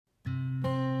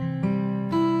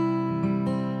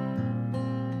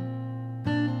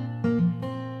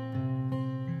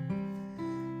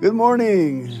Good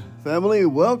morning, family.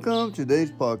 Welcome to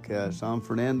today's podcast. I'm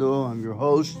Fernando. I'm your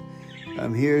host.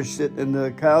 I'm here sitting in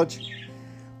the couch,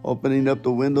 opening up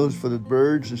the windows for the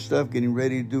birds and stuff, getting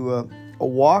ready to do a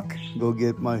walk, go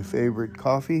get my favorite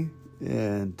coffee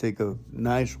and take a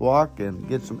nice walk and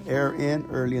get some air in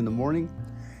early in the morning.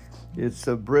 It's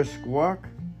a brisk walk,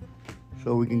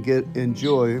 so we can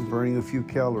enjoy burning a few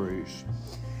calories.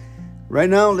 Right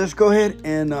now, let's go ahead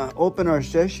and open our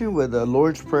session with the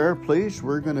Lord's Prayer, please.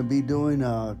 We're going to be doing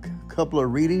a couple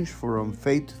of readings from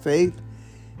Faith to Faith,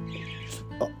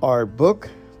 our book,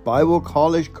 Bible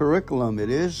College Curriculum it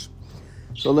is.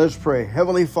 So let's pray.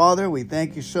 Heavenly Father, we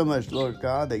thank you so much, Lord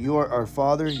God, that you are our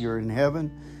Father. You're in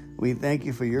heaven. We thank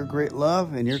you for your great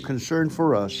love and your concern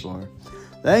for us, Lord.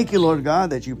 Thank you, Lord God,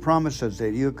 that you promise us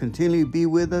that you'll continually be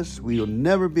with us. We will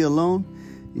never be alone.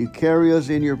 You carry us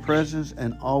in your presence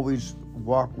and always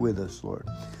walk with us, Lord.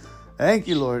 Thank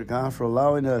you, Lord God, for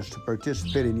allowing us to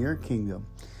participate in your kingdom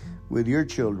with your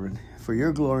children for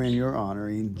your glory and your honor.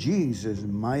 In Jesus'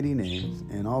 mighty name.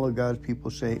 And all of God's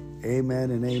people say amen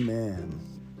and amen.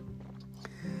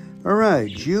 All right,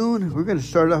 June. We're going to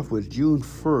start off with June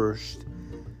 1st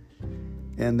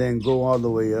and then go all the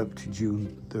way up to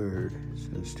June 3rd.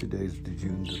 Since today's the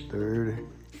June the 3rd.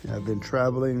 I've been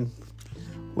traveling.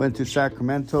 Went to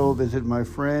Sacramento, visited my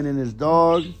friend and his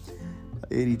dog.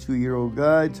 82-year-old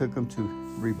guy, took him to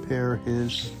repair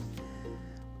his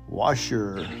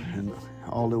washer, and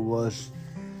all it was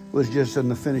just in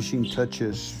the finishing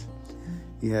touches.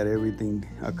 He had everything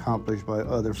accomplished by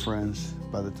other friends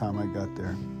by the time I got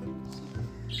there.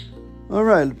 All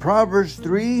right, Proverbs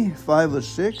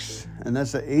 3:5-6, and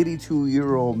that's an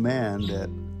 82-year-old man that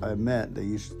I met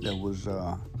that was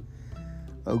a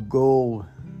gold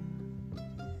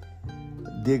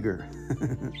digger.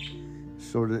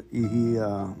 Sort of, he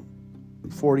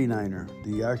 49er,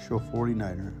 the actual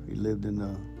 49er. He lived in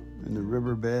the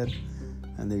riverbed,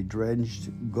 and they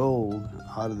dredged gold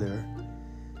out of there.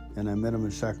 And I met him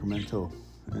in Sacramento,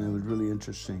 and it was really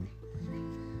interesting.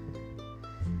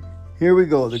 Here we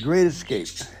go, the Great Escape.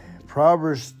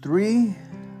 Proverbs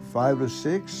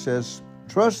 3:5-6 says,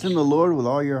 "Trust in the Lord with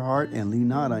all your heart, and lean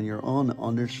not on your own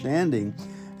understanding.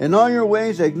 In all your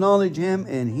ways acknowledge him,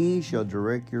 and he shall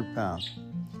direct your path."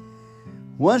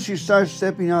 Once you start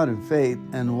stepping out in faith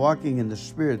and walking in the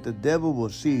Spirit, the devil will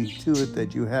see to it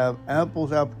that you have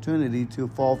ample opportunity to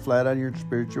fall flat on your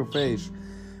spiritual face.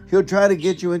 He'll try to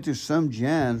get you into some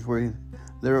jams where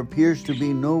there appears to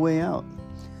be no way out.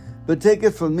 But take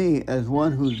it from me as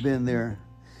one who's been there.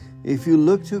 If you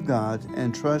look to God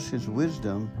and trust his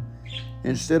wisdom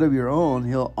instead of your own,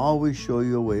 he'll always show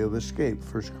you a way of escape.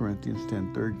 1 Corinthians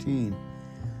 10:13.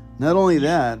 Not only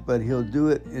that, but he'll do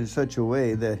it in such a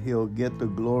way that he'll get the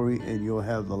glory and you'll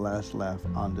have the last laugh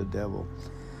on the devil.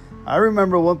 I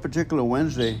remember one particular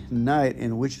Wednesday night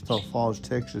in Wichita Falls,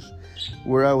 Texas,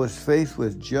 where I was faced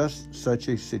with just such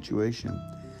a situation.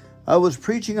 I was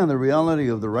preaching on the reality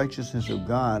of the righteousness of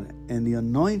God, and the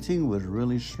anointing was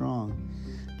really strong.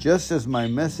 Just as my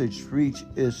message reached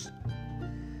its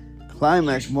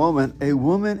climax moment, a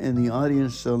woman in the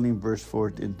audience suddenly burst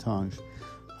forth in tongues.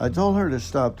 I told her to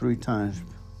stop 3 times,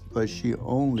 but she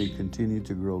only continued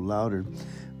to grow louder.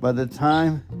 By the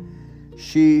time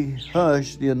she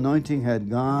hushed, the anointing had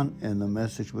gone and the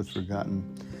message was forgotten.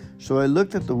 So I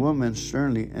looked at the woman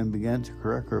sternly and began to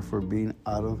correct her for being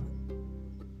out of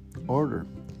order.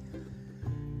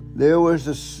 There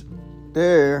was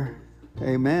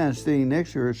a man sitting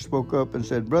next to her spoke up and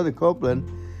said, "Brother Copeland,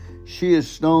 she is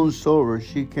stone sober.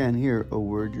 She can't hear a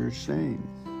word you're saying."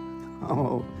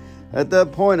 Oh. At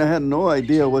that point, I had no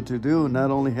idea what to do.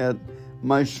 Not only had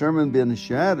my sermon been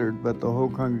shattered, but the whole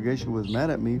congregation was mad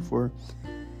at me for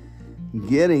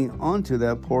getting onto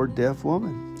that poor deaf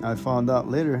woman. I found out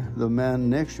later the man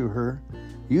next to her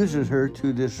uses her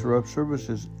to disrupt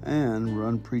services and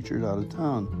run preachers out of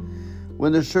town.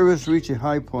 When the service reached a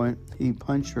high point, he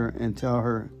punched her and tell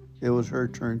her it was her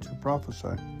turn to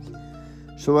prophesy.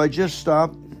 So I just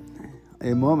stopped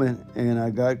a moment and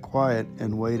I got quiet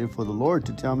and waited for the Lord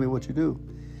to tell me what to do.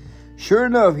 Sure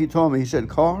enough, he told me, he said,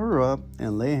 "Call her up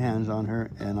and lay hands on her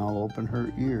and I'll open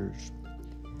her ears."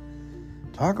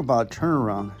 Talk about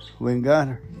turnaround. When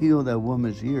God healed that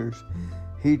woman's ears,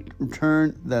 he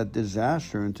turned that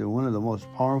disaster into one of the most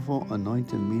powerful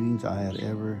anointed meetings I had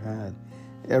ever had.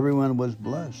 Everyone was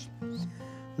blessed.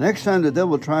 Next time the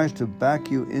devil tries to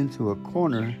back you into a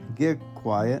corner, get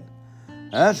quiet.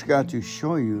 Ask God to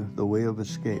show you the way of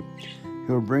escape.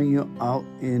 He'll bring you out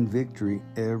in victory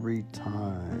every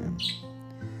time.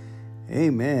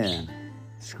 Amen.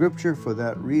 Scripture for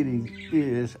that reading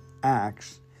is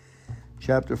Acts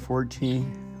chapter 14,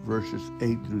 verses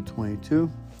 8 through 22.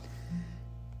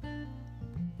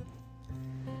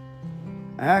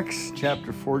 Acts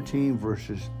chapter 14,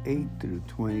 verses 8 through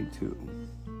 22.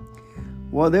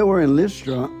 While they were in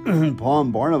Lystra, Paul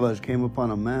and Barnabas came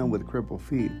upon a man with crippled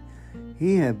feet.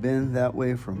 He had been that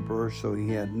way from birth, so he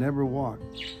had never walked.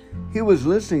 He was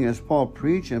listening as Paul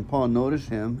preached, and Paul noticed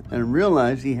him and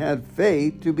realized he had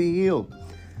faith to be healed.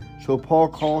 So Paul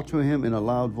called to him in a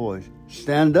loud voice,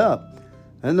 "Stand up!"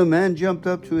 And the man jumped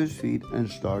up to his feet and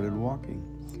started walking.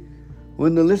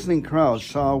 When the listening crowd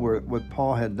saw what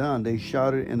Paul had done, they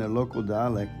shouted in a local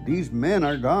dialect, "These men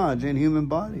are gods in human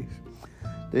bodies."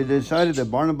 They decided that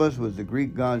Barnabas was the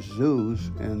Greek god Zeus,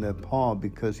 and that Paul,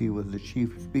 because he was the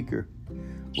chief speaker,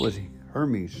 was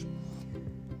Hermes.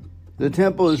 The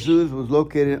temple of Zeus was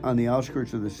located on the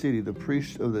outskirts of the city. The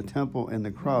priests of the temple and the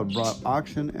crowd brought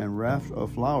oxen and rafts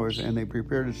of flowers, and they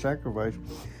prepared a sacrifice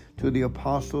to the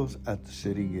apostles at the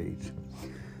city gates.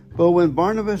 But when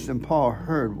Barnabas and Paul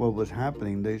heard what was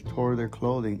happening, they tore their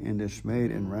clothing in dismay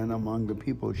and ran among the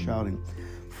people, shouting,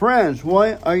 "Friends,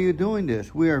 why are you doing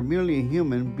this? We are merely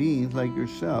human beings like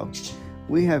yourselves.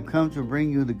 We have come to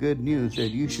bring you the good news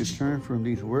that you should turn from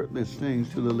these worthless things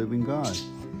to the living God,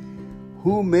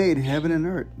 who made heaven and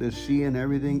earth, the sea, and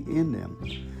everything in them.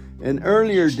 In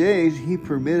earlier days, he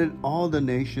permitted all the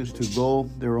nations to go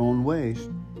their own ways,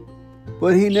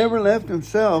 but he never left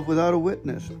himself without a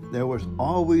witness. There was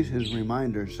always his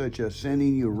reminders, such as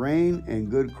sending you rain and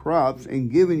good crops and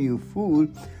giving you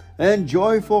food and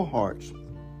joyful hearts."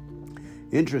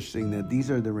 Interesting that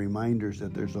these are the reminders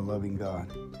that there's a loving God.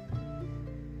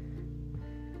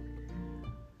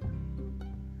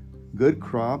 Good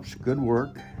crops, good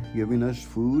work, giving us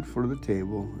food for the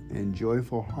table, and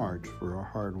joyful hearts for our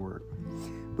hard work.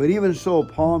 But even so,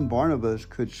 Paul and Barnabas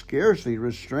could scarcely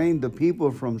restrain the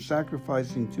people from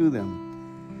sacrificing to them.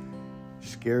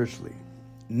 Scarcely.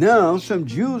 Now, some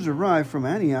Jews arrived from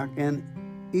Antioch and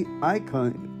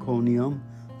Iconium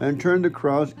and turned the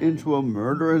crowds into a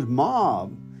murderous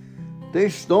mob. They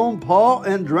stoned Paul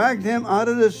and dragged him out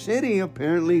of the city,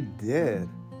 apparently dead.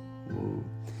 Whoa.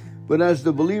 But as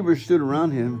the believers stood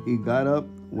around him, he got up,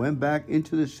 went back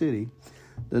into the city.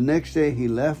 The next day he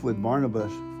left with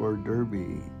Barnabas for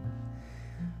Derbe.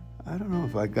 I don't know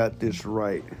if I got this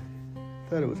right. I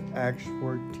thought it was Acts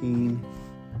 14,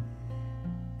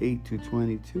 8 to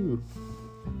 22.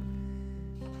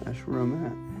 That's where I'm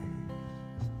at.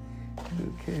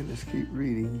 Okay, let's keep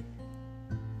reading.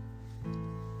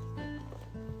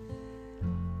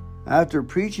 After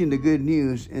preaching the good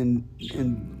news in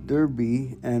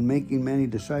Derbe and making many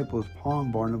disciples, Paul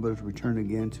and Barnabas returned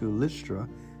again to Lystra,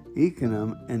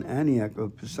 Iconium, and Antioch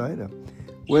of Pisidia,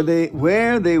 where they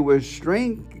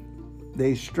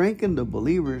strengthened the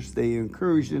believers. They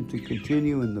encouraged them to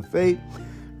continue in the faith,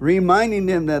 reminding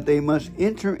them that they must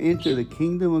enter into the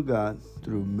kingdom of God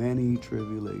through many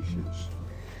tribulations.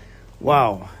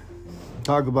 Wow.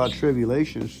 Talk about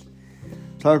tribulations.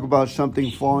 Talk about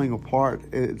something falling apart.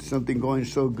 It's something going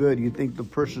so good. You think the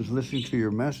person's listening to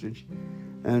your message,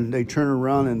 and they turn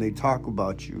around and they talk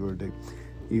about you, or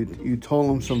you told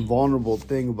them some vulnerable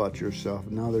thing about yourself.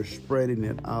 Now they're spreading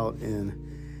it out, and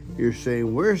you're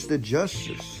saying, "Where's the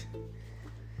justice?"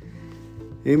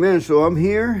 Amen. So I'm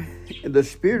here. The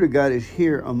Spirit of God is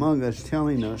here among us,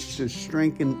 telling us to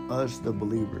strengthen us, the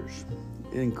believers.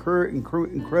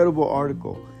 Incredible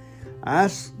article.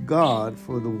 Ask God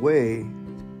for the way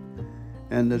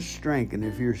and the strength. And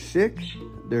if you're sick,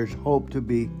 there's hope to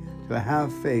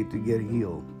have faith to get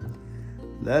healed.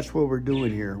 That's what we're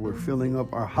doing here. We're filling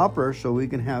up our hopper so we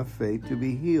can have faith to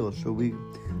be healed.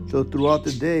 So throughout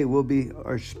the day,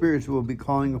 our spirits will be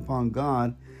calling upon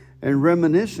God and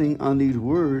reminiscing on these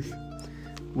words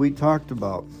we talked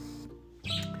about.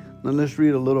 Now let's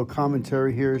read a little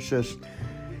commentary here. It says,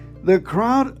 the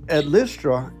crowd at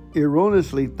Lystra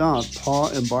erroneously thought Paul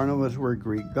and Barnabas were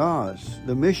Greek gods.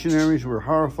 The missionaries were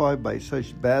horrified by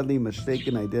such badly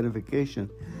mistaken identification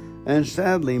and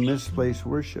sadly misplaced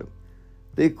worship.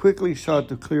 They quickly sought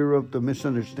to clear up the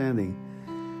misunderstanding.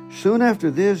 Soon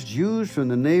after this, Jews from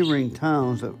the neighboring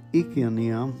towns of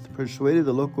Iconium persuaded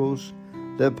the locals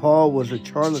that Paul was a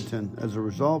charlatan. As a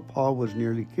result, Paul was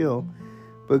nearly killed,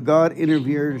 but God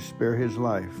intervened to spare his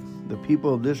life. The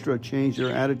people of Lystra changed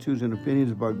their attitudes and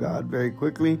opinions about God very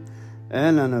quickly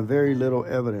and on a very little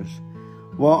evidence.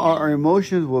 While our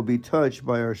emotions will be touched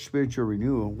by our spiritual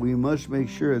renewal, we must make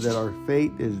sure that our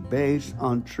faith is based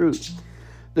on truth.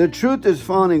 The truth is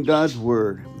found in God's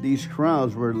word. These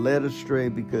crowds were led astray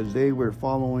because they were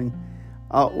following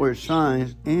outward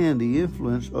signs and the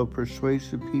influence of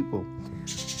persuasive people.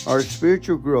 Our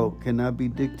spiritual growth cannot be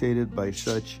dictated by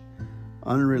such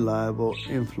unreliable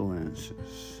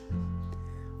influences.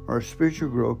 Our spiritual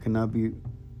growth cannot be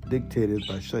dictated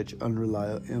by such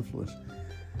unreliable influence.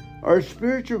 Our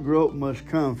spiritual growth must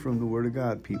come from the Word of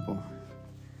God, people.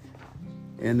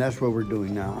 And that's what we're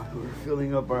doing now. We're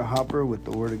filling up our hopper with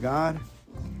the Word of God.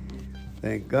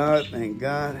 Thank God, thank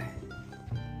God.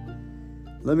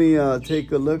 Let me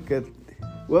take a look at,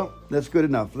 well, that's good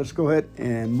enough. Let's go ahead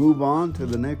and move on to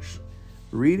the next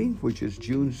reading, which is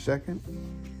June 2nd.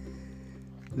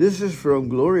 This is from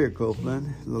Gloria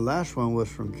Copeland. The last one was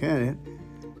from Kenneth.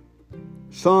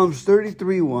 Psalms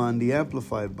 33:1, the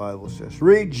Amplified Bible says,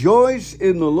 "Rejoice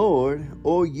in the Lord,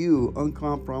 O you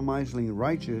uncompromisingly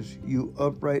righteous, you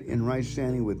upright in right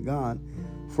standing with God,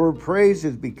 for praise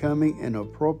is becoming and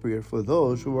appropriate for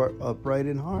those who are upright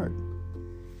in heart."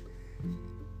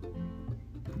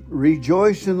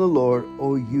 Rejoice in the Lord,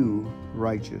 O you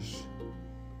righteous,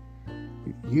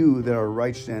 you that are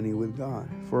right standing with God.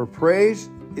 For praise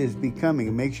is becoming,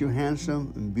 it makes you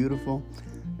handsome and beautiful,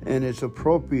 and it's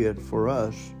appropriate for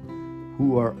us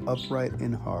who are upright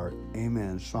in heart.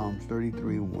 Amen. Psalms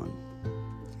 33:1.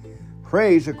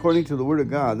 Praise, according to the Word of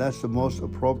God, that's the most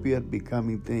appropriate,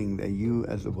 becoming thing that you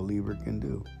as a believer can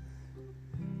do.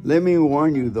 Let me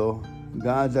warn you, though,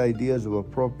 God's ideas of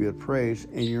appropriate praise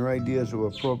and your ideas of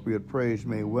appropriate praise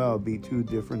may well be two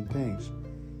different things.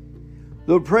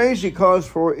 The praise He calls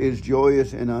for is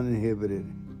joyous and uninhibited,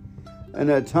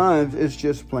 and at times it's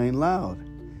just plain loud.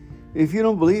 If you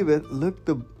don't believe it, look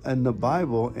in the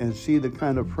Bible and see the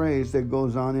kind of praise that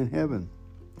goes on in heaven.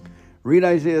 Read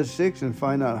Isaiah 6 and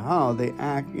find out how they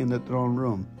act in the throne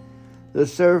room. The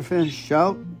seraphim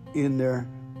shout in there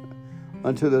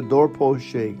until the doorposts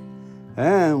shake.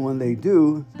 And when they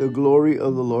do, the glory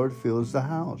of the Lord fills the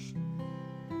house.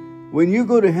 When you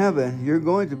go to heaven, you're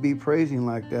going to be praising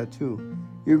like that too.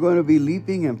 You're going to be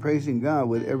leaping and praising God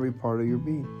with every part of your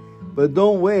being. But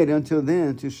don't wait until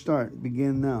then to start.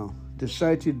 Begin now.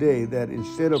 Decide today that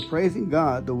instead of praising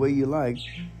God the way you like,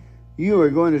 you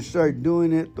are going to start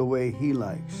doing it the way He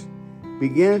likes.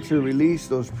 Begin to release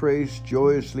those praise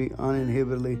joyously,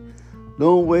 uninhibitedly.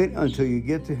 Don't wait until you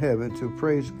get to heaven to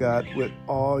praise God with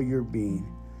all your being.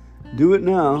 Do it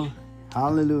now.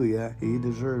 Hallelujah. He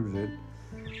deserves it.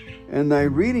 And my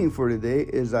reading for today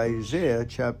is Isaiah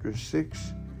chapter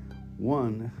 6,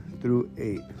 1 through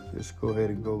 8. Let's go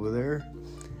ahead and go over there.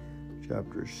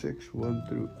 Chapter 6, 1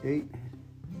 through 8.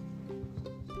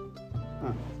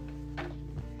 I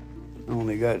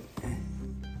only got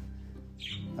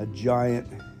a giant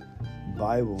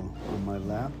Bible on my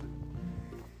lap.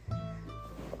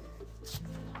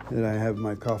 Then I have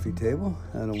my coffee table.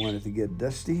 I don't want it to get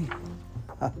dusty.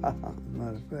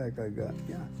 Matter of fact,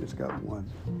 just got one.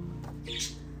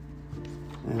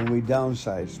 And we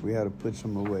downsized. We had to put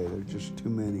some away. There's just too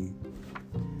many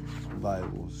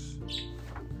Bibles.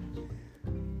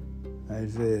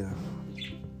 Isaiah.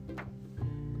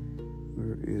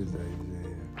 Where is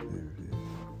Isaiah? There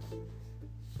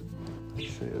it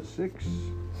is. Isaiah 6.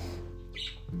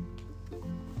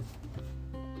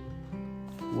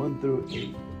 1 through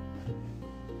 8.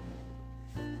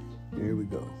 Here we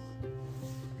go.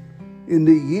 In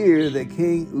the year that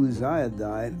King Uzziah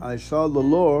died, I saw the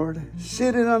Lord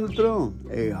sitting on the throne,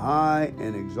 a high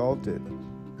and exalted.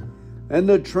 And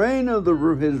the train of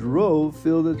his robe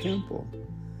filled the temple.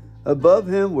 Above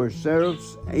him were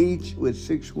seraphs, each with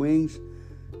 6 wings.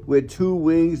 With 2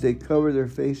 wings they covered their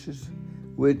faces.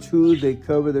 With 2 they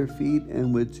covered their feet.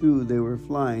 And with 2 they were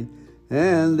flying.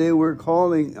 And they were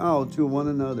calling out to one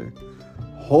another,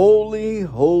 "Holy,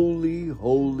 holy,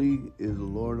 holy is the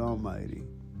Lord Almighty."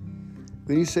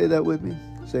 Can you say that with me?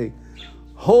 Say,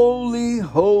 "Holy,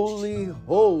 holy,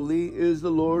 holy is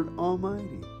the Lord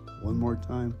Almighty." One more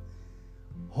time.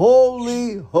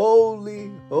 Holy, holy,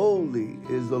 holy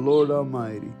is the Lord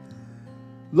Almighty.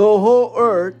 The whole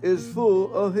earth is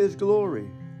full of His glory.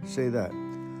 Say that.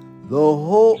 The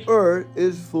whole earth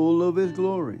is full of His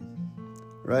glory.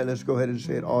 Right, let's go ahead and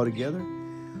say it all together.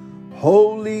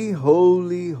 Holy,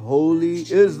 holy, holy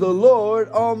is the Lord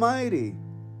Almighty.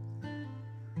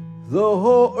 The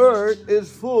whole earth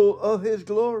is full of His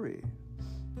glory.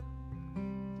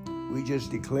 We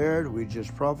just declared, we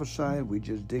just prophesied, we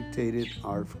just dictated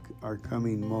our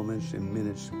coming moments and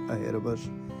minutes ahead of us.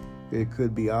 It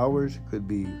could be hours, it could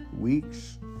be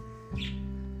weeks,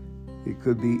 it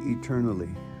could be eternally.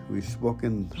 We've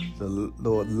spoken the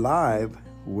live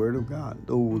Word of God,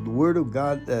 the Word of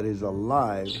God that is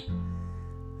alive,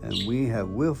 and we have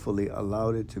willfully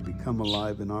allowed it to become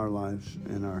alive in our lives,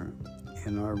 in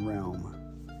our realm.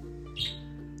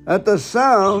 At the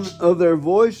sound of their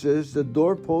voices, the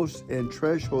doorposts and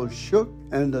thresholds shook,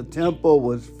 and the temple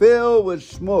was filled with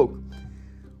smoke.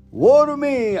 "Woe to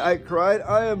me," I cried,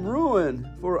 "I am ruined,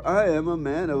 for I am a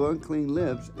man of unclean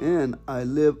lips, and I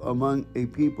live among a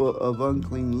people of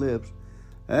unclean lips,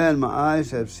 and my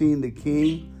eyes have seen the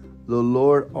King, the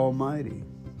Lord Almighty.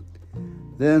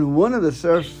 Then one of the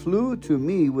seraphs flew to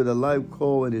me with a live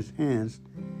coal in his hands,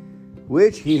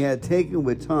 which he had taken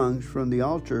with tongues from the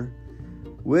altar.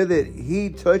 With it he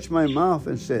touched my mouth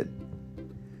and said,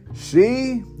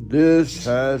 "See, this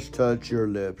has touched your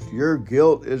lips. Your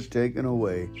guilt is taken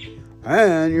away,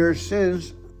 and your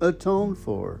sins atoned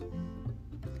for."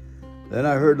 Then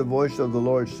I heard the voice of the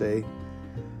Lord say,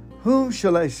 "Whom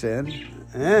shall I send,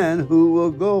 and who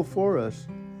will go for us?"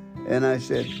 And I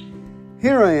said,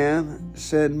 "Here I am,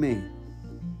 send me."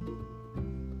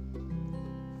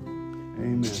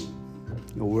 Amen.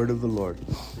 The word of the Lord.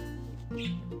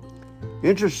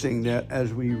 Interesting that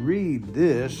as we read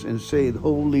this and say,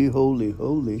 "Holy, holy,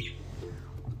 holy,"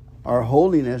 our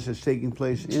holiness is taking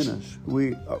place in us.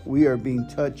 We are being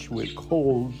touched with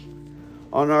coals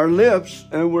on our lips,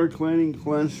 and we're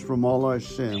cleansed from all our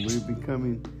sin. We're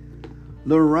becoming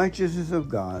the righteousness of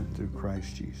God through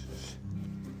Christ Jesus.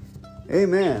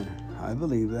 Amen. I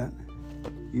believe that.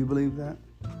 You believe that?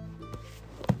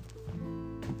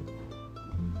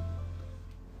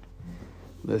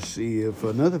 Let's see if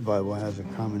another Bible has a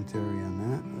commentary on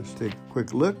that. Let's take a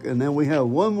quick look. And then we have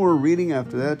one more reading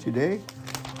after that today,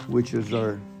 which is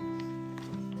our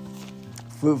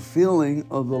fulfilling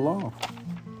of the law,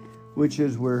 which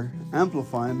is we're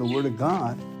amplifying the Word of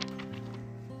God.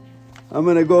 I'm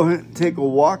going to go ahead and take a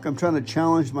walk. I'm trying to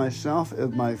challenge myself,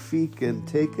 if my feet can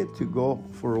take it, to go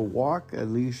for a walk at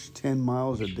least 10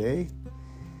 miles a day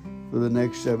for the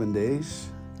next 7 days.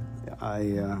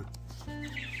 I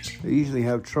usually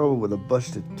have trouble with a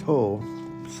busted toe.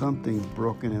 Something's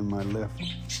broken in my left.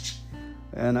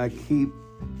 And I keep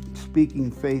speaking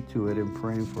faith to it and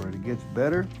praying for it. It gets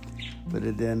better, but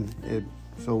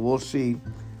so we'll see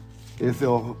if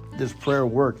this prayer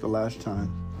worked the last time.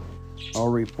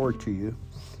 I'll report to you.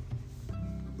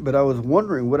 But I was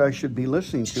wondering what I should be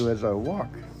listening to as I walk.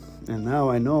 And now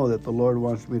I know that the Lord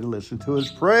wants me to listen to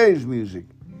His praise music.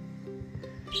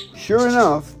 Sure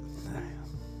enough,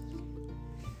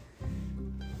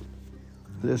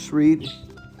 let's read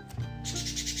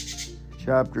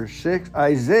chapter 6.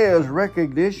 Isaiah's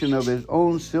recognition of his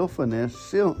own sinfulness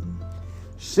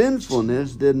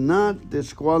did not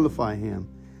disqualify him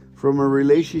from a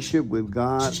relationship with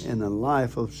God and a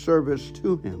life of service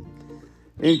to Him.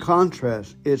 In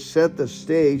contrast, it set the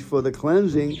stage for the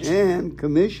cleansing and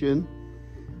commission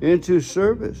into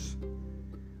service.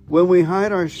 When we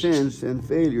hide our sins and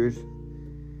failures,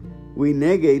 we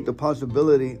negate the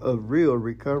possibility of real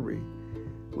recovery.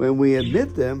 When we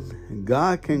admit them,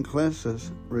 God can cleanse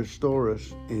us, restore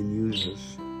us, and use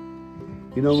us.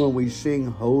 You know, when we sing,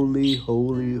 "Holy,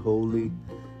 holy, holy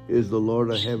is the Lord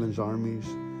of heaven's armies.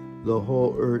 The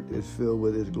whole earth is filled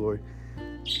with His glory."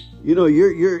 You know,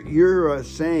 you're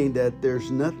saying that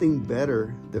there's nothing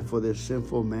better for this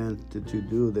sinful man to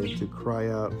do than to cry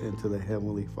out into the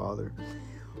Heavenly Father.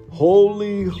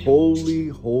 Holy, holy,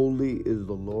 holy is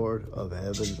the Lord of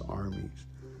heaven's armies.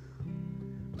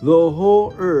 The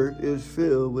whole earth is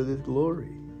filled with His glory.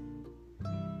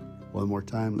 One more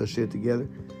time, let's say it together.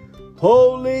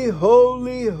 Holy,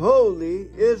 holy, holy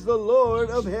is the Lord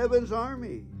of heaven's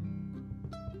army.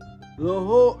 The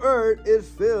whole earth is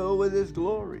filled with His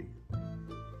glory.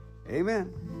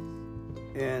 Amen.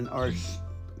 And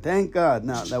thank God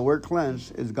now that we're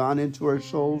cleansed. It's gone into our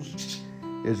souls.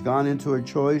 It's gone into our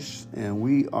choice, and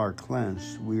we are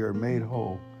cleansed. We are made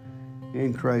whole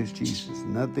in Christ Jesus.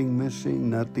 Nothing missing,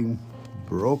 nothing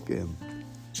broken.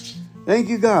 Thank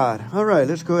you, God. All right,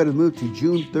 let's go ahead and move to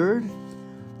June 3rd.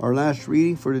 Our last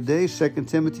reading for today, 2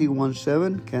 Timothy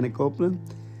 1:7, Kenneth Copeland.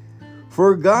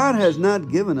 For God has not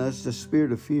given us the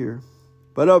spirit of fear,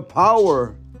 but of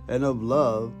power and of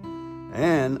love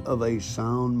and of a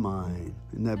sound mind.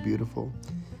 Isn't that beautiful?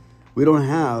 We don't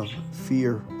have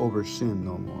fear over sin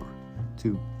no more,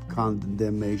 to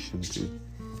condemnation.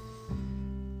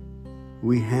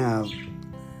 We have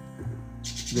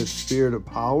the spirit of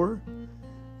power.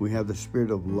 We have the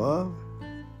spirit of love,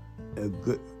 a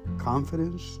good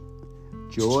confidence,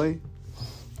 joy,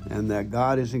 and that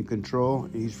God is in control.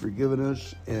 He's forgiven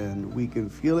us, and we can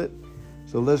feel it.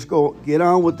 So let's go get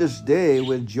on with this day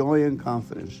with joy and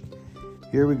confidence.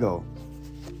 Here we go.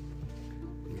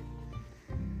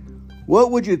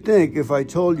 What would you think if I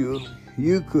told you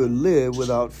you could live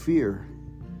without fear?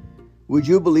 Would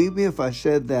you believe me if I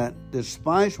said that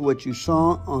despite what you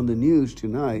saw on the news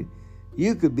tonight,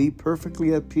 you could be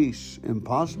perfectly at peace?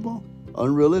 Impossible?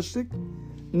 Unrealistic?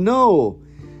 No.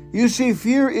 You see,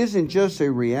 fear isn't just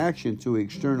a reaction to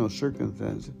external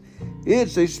circumstances.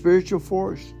 It's a spiritual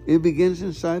force. It begins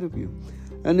inside of you,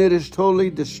 and it is totally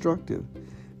destructive.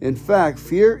 In fact,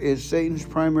 fear is Satan's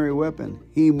primary weapon.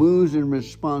 He moves in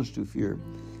response to fear.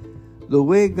 The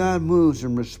way God moves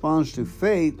in response to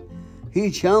faith,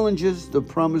 he challenges the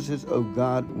promises of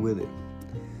God with it.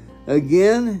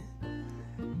 Again,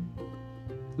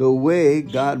 the way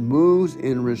God moves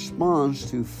in response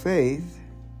to faith,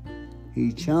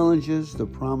 he challenges the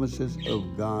promises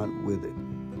of God with it.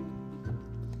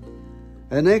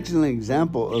 An excellent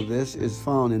example of this is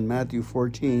found in Matthew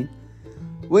 14,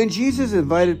 when Jesus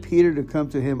invited Peter to come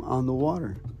to him on the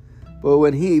water. But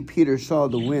when Peter, saw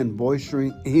the wind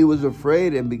boistering, he was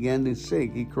afraid and began to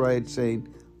sink. He cried, saying,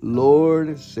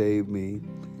 "Lord, save me."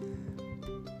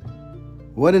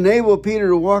 What enabled Peter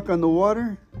to walk on the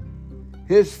water?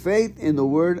 His faith in the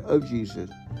word of Jesus.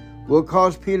 What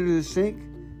caused Peter to sink?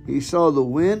 He saw the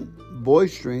wind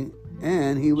boistering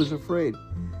and he was afraid.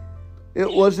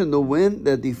 It wasn't the wind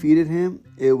that defeated him,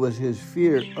 it was his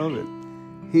fear of it.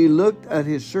 He looked at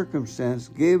his circumstance,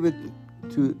 gave it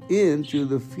in to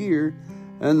the fear,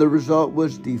 and the result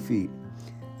was defeat.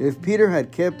 If Peter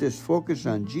had kept his focus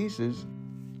on Jesus,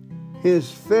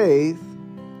 his faith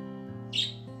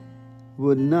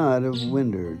would not have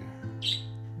wavered.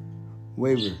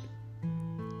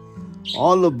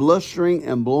 All the blustering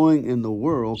and blowing in the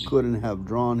world couldn't have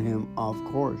drawn him off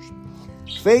course.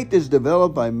 Faith is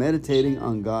developed by meditating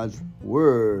on God's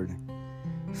word.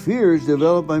 Fear is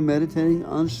developed by meditating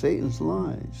on Satan's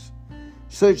lies.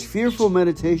 Such fearful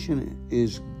meditation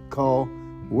is called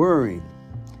worrying.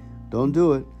 Don't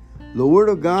do it. The word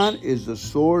of God is the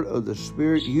sword of the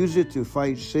Spirit. Use it to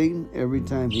fight Satan every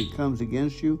time he comes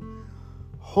against you.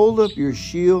 Hold up your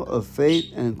shield of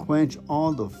faith and quench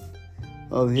all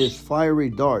of his fiery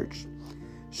darts.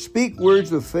 Speak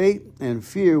words of faith and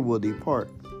fear will depart.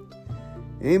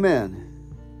 Amen.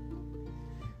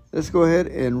 Let's go ahead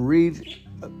and read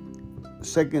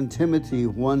 2 Timothy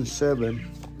 1:7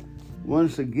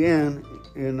 once again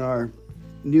in our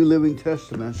New Living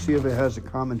Testament. See if it has a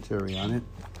commentary on it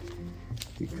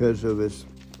because of its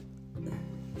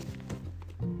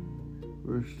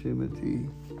 1 Timothy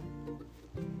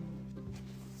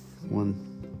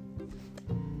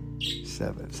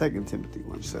 1:7. 2 Timothy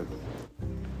 1:7.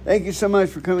 Thank you so much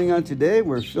for coming on today.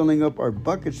 We're filling up our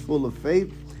buckets full of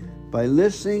faith by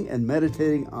listening and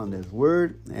meditating on this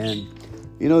word. And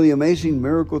you know the amazing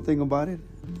miracle thing about it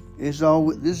is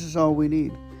this is all we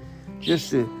need.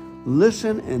 Just to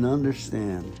listen and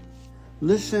understand.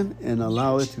 Listen and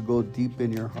allow it to go deep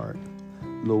in your heart.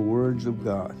 The words of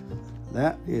God.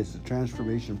 That is the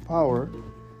transformation power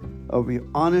of your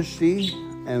honesty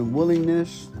and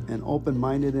willingness and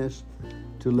open-mindedness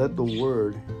to let the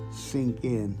word sink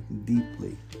in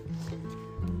deeply.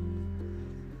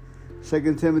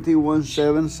 2 Timothy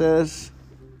 1:7 says,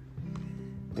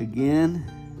 again,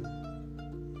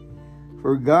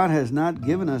 for God has not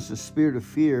given us a spirit of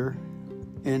fear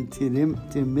and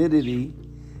timidity,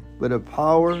 but of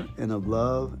power and of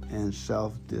love and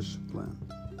self-discipline.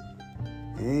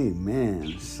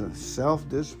 Amen. So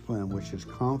self-discipline, which is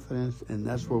confidence, and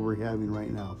that's what we're having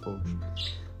right now, folks.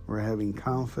 We're having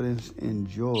confidence and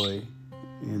joy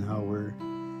in how we're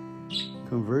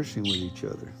conversing with each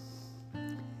other.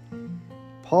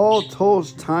 Paul told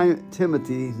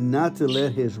Timothy not to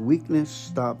let his weakness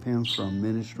stop him from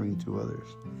ministering to others.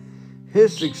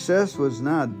 His success was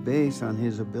not based on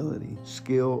his ability,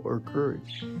 skill, or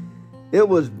courage. It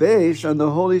was based on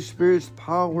the Holy Spirit's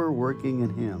power working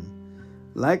in him.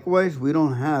 Likewise, we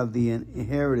don't have the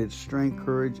inherited strength,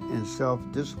 courage, and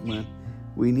self-discipline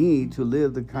we need to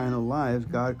live the kind of lives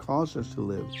God calls us to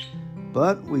live.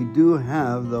 But we do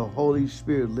have the Holy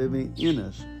Spirit living in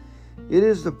us. It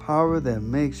is the power that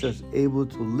makes us able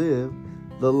to live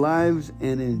the lives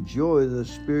and enjoy the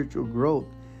spiritual growth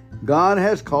God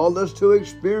has called us to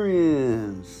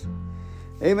experience.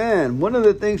 Amen. One of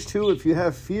the things, too, if you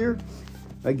have fear,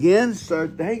 again,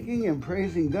 start thanking and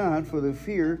praising God for the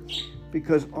fear,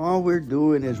 because all we're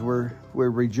doing is we're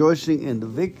rejoicing in the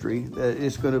victory that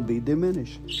is going to be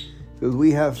diminished. Because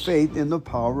we have faith in the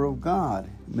power of God.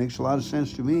 It makes a lot of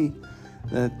sense to me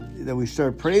that we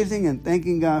start praising and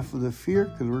thanking God for the fear,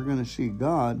 because we're going to see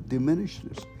God diminish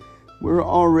this. We're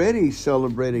already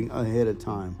celebrating ahead of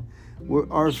time.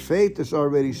 Our faith is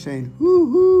already saying,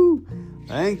 whoo-hoo,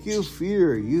 thank you,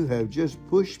 fear. You have just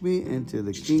pushed me into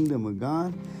the kingdom of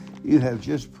God. You have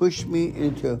just pushed me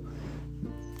into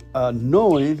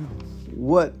knowing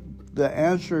what the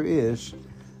answer is.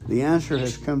 The answer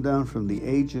has come down from the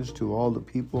ages to all the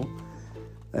people.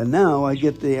 And now I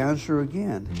get the answer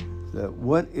again. That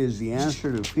what is the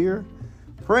answer to fear?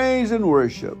 Praise and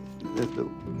worship. That the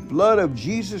blood of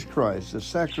Jesus Christ, the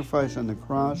sacrifice on the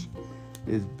cross,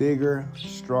 is bigger,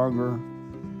 stronger,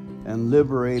 and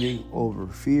liberating over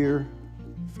fear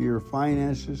of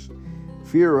finances,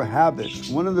 fear of habits.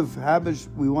 One of the habits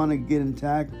we want to get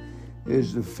intact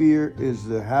is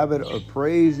the habit of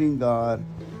praising God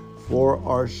for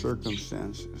our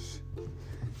circumstances.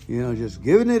 Just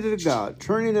giving it to God,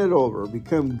 turning it over,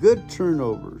 become good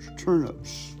turnips.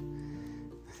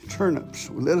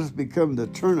 Let us become the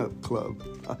turnip club.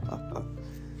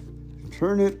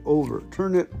 Turn it over,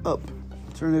 turn it up,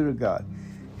 turn it to God.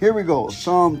 Here we go,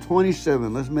 Psalm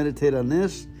 27. Let's meditate on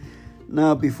this.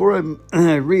 Now, before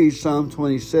I read Psalm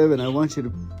 27, I want you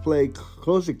to pay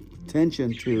close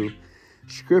attention to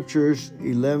Scriptures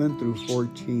 11 through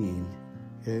 14.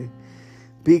 Okay?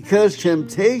 Because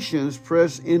temptations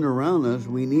press in around us,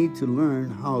 we need to learn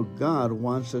how God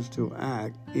wants us to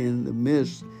act in the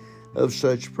midst of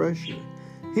such pressure.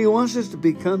 He wants us to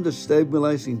become the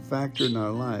stabilizing factor in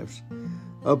our lives.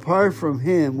 Apart from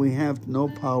Him, we have no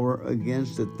power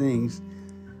against the things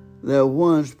that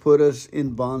once put us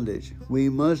in bondage. We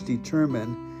must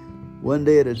determine, one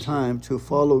day at a time, to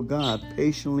follow God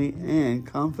patiently and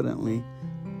confidently,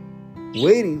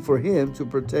 waiting for Him to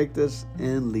protect us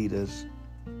and lead us.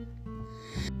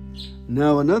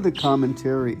 Now, another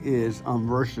commentary is on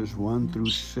verses 1 through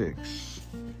 6.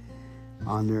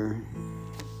 On there,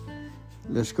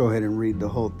 let's go ahead and read the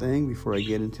whole thing before I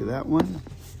get into that one.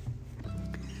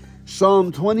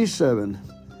 Psalm 27.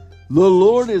 The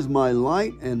Lord is my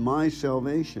light and my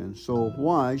salvation, so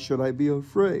why should I be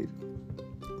afraid?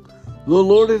 The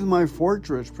Lord is my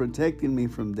fortress, protecting me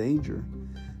from danger,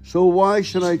 so why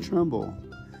should I tremble?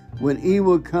 When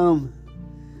evil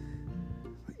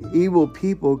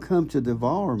people come to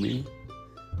devour me,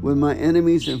 when my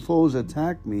enemies and foes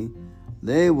attack me,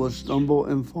 they will stumble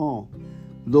and fall.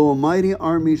 Though a mighty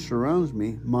army surrounds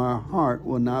me, my heart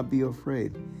will not be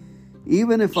afraid.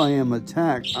 Even if I am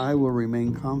attacked, I will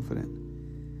remain confident.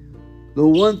 The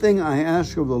one thing I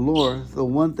ask of the Lord, the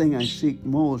one thing I seek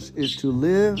most, is to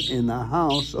live in the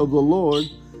house of the Lord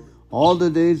all the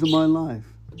days of my life.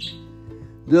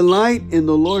 Delight in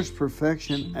the Lord's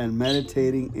perfection and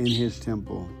meditating in His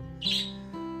temple.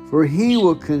 For He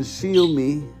will conceal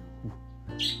me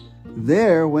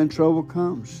there when trouble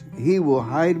comes. He will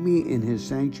hide me in His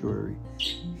sanctuary.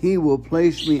 He will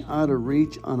place me out of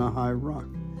reach on a high rock.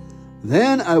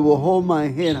 Then I will hold my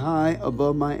head high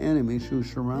above my enemies who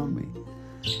surround me.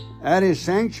 At His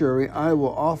sanctuary I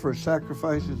will offer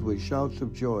sacrifices with shouts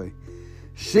of joy,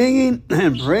 singing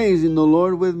and praising the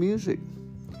Lord with music.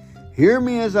 Hear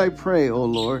me as I pray, O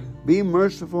Lord. Be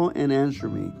merciful and answer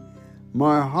me.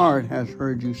 My heart has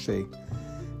heard you say,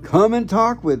 come and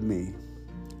talk with me.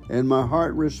 And my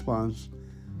heart responds,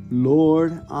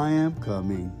 Lord, I am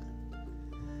coming.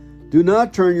 Do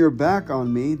not turn your back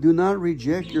on me. Do not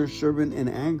reject your servant in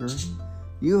anger.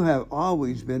 You have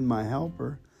always been my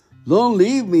helper. Don't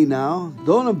leave me now.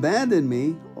 Don't abandon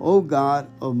me, O God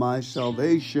of my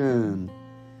salvation.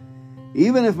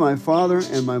 Even if my father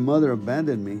and my mother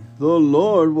abandon me, the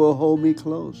Lord will hold me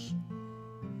close.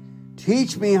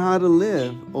 Teach me how to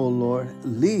live, O Lord.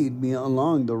 Lead me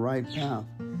along the right path,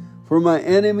 for my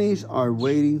enemies are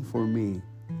waiting for me.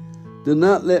 Do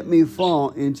not let me fall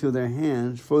into their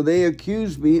hands, for they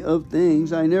accuse me of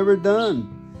things I never done.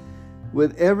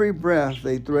 With every breath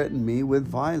they threaten me with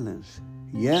violence.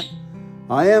 Yet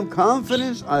I am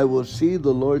confident I will see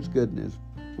the Lord's goodness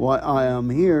while I am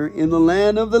here in the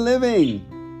land of the living.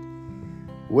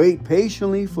 Wait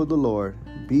patiently for the Lord.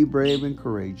 Be brave and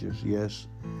courageous. Yes,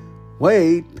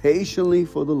 wait patiently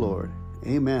for the Lord.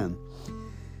 Amen.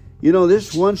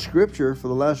 This one scripture for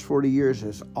the last 40 years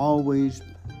has always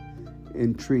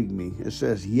intrigued me. It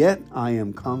says, yet I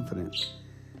am confident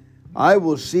I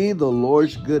will see the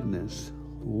Lord's goodness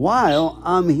while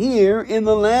I'm here in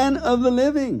the land of the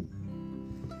living.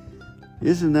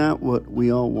 Isn't that what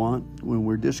we all want when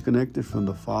we're disconnected from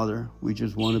the Father? We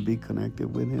just want to be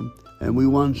connected with Him, and we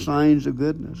want signs of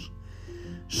goodness,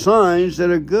 signs that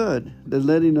are good, that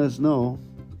letting us know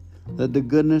that the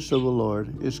goodness of the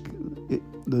Lord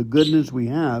the goodness we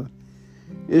have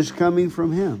is coming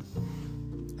from Him.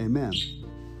 Amen.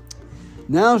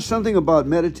 Now something about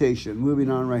meditation. Moving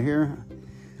on right here.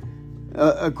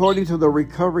 According to the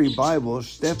Recovery Bible,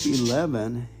 step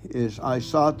 11 is I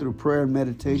sought through prayer and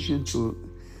meditation to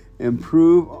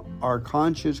improve our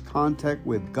conscious contact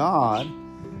with God,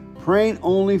 praying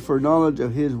only for knowledge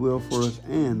of His will for us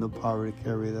and the power to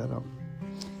carry that out.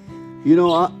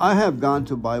 I have gone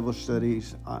to Bible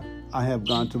studies. I have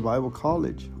gone to Bible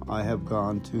college. I have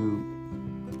gone to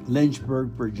Lynchburg,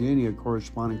 Virginia,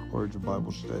 corresponding course of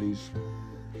Bible studies.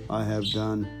 I have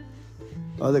done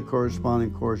other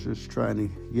corresponding courses trying to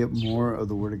get more of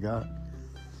the Word of God.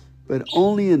 But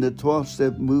only in the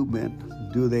 12-step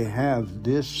movement do they have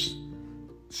this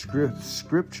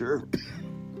scripture,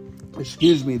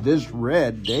 this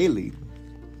read daily.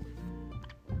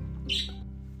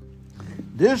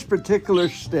 This particular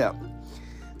step,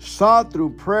 sought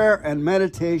through prayer and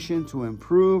meditation to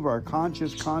improve our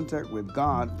conscious contact with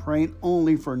God, praying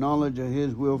only for knowledge of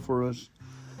His will for us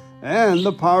and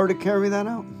the power to carry that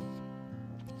out.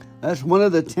 That's one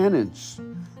of the tenets.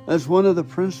 That's one of the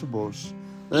principles.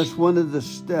 That's one of the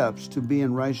steps to be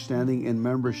in right standing in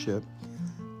membership.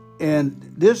 And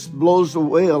this blows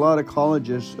away a lot of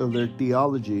colleges of their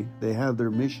theology. They have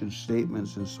their mission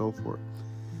statements and so forth.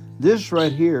 This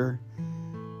right here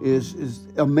is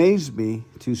amazed me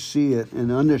to see it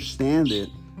and understand it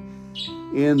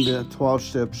in the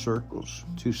 12-step circles.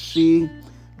 To see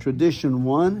tradition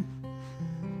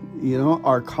 1,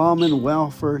 our common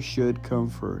welfare should come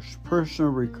first.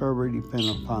 Personal recovery depends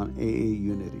upon AA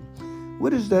unity.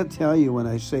 What does that tell you when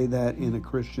I say that in the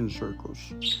Christian circles?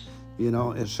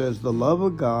 It says the love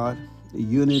of God, the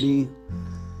unity,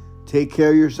 take care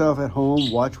of yourself at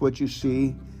home, watch what you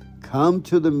see, come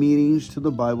to the meetings, to the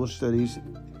Bible studies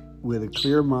with a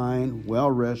clear mind,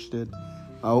 well-rested,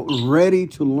 ready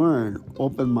to learn,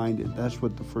 open-minded. That's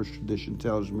what the first tradition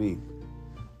tells me.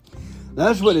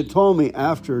 That's what it told me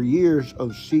after years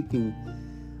of seeking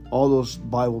all those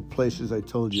Bible places I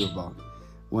told you about.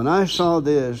 When I saw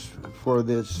this,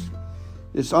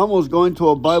 it's almost going to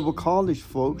a Bible college,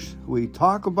 folks. We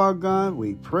talk about God,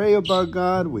 we pray about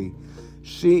God, we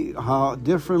see how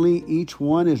differently each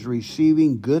one is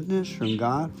receiving goodness from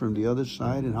God from the other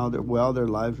side and how their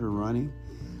lives are running.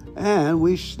 And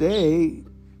we stay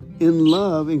in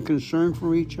love and concern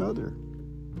for each other.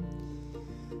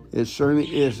 It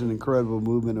certainly is an incredible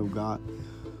movement of God.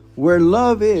 Where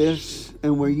love is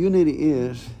and where unity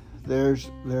is, there's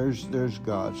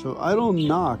God. So I don't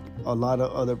knock a lot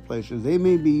of other places. They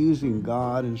may be using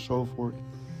God and so forth.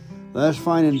 That's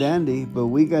fine and dandy, but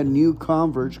we got new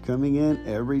converts coming in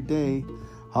every day.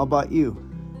 How about you?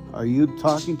 Are you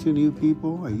talking to new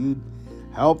people? Are you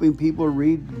helping people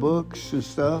read books and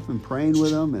stuff and praying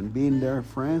with them and being their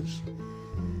friends?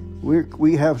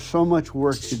 We have so much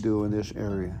work to do in this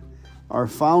area. Our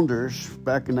founders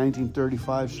back in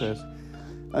 1935 says,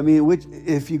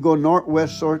 if you go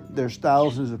northwest, there's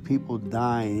thousands of people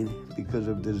dying because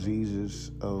of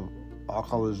diseases of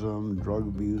alcoholism, drug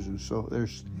abuse, and so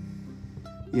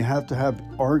you have to have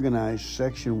organized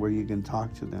section where you can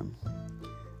talk to them.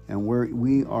 And where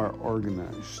we are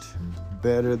organized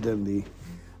better than the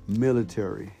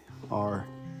military. Our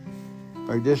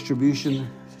distribution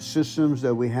systems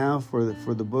that we have for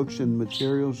the books and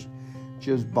materials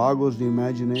just boggles the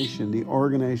imagination. The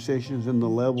organizations and the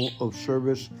level of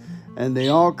service, and they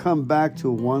all come back to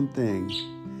one thing: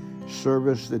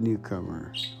 service the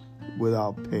newcomer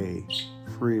without pay,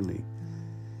 freely.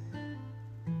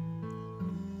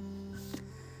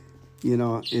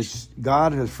 It's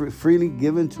God has freely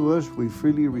given to us. We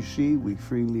freely receive. We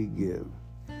freely give.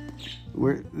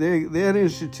 That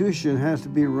institution has to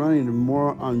be running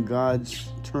more on God's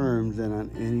terms than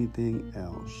on anything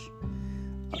else.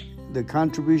 The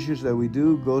contributions that we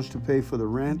do goes to pay for the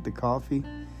rent, the coffee,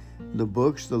 the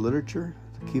books, the literature,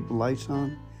 to keep the lights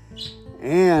on.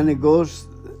 And it goes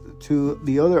to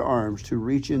the other arms to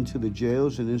reach into the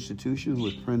jails and institutions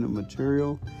with printed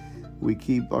material. We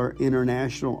keep our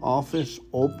international office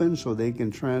open so they can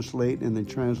translate and then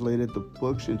translated the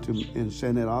books and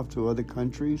send it off to other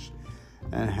countries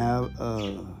and have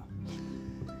a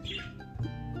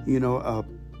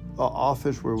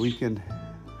office where we can.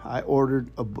 I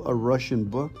ordered a Russian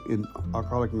book in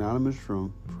Alcoholics Anonymous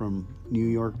from New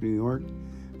York,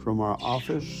 from our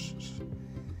office.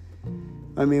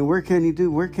 Where can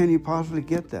you possibly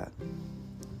get that?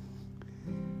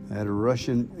 I had a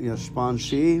Russian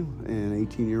sponsee, an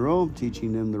 18-year-old,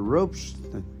 teaching them the ropes.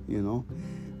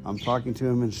 I'm talking to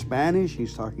him in Spanish.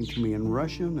 He's talking to me in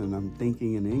Russian, and I'm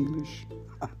thinking in English.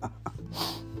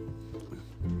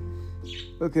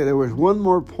 Okay, there was one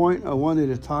more point I wanted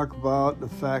to talk about. The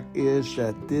fact is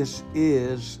that this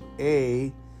is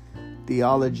a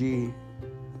theology.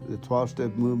 The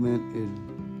 12-step movement is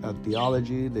a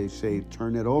theology. They say,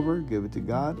 turn it over, give it to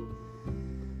God.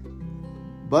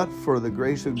 But for the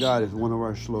grace of God is one of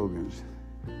our slogans.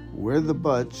 We're the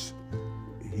buts.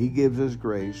 He gives us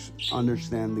grace.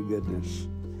 Understand the goodness.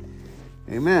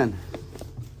 Amen.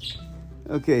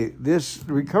 Okay, this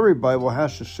Recovery Bible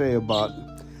has to say about,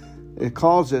 it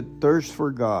calls it thirst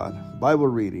for God. Bible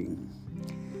reading.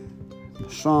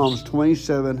 Psalms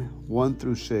 27, 1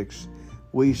 through 6.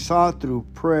 We sought through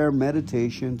prayer,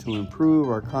 meditation to improve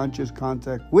our conscious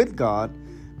contact with God,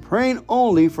 praying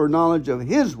only for knowledge of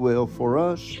His will for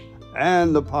us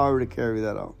and the power to carry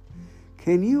that out.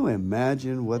 Can you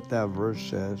imagine what that verse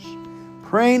says?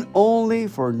 Praying only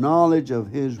for knowledge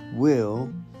of His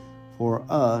will for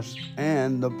us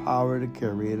and the power to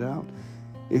carry it out.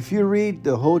 If you read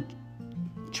the whole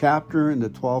chapter in the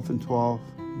 12th and 12th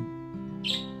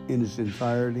in its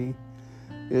entirety,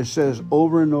 it says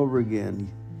over and over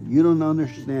again, you don't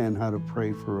understand how to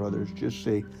pray for others. Just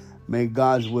say, may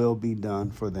God's will be done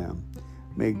for them.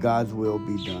 May God's will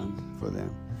be done for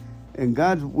them.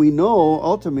 And we know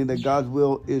ultimately that God's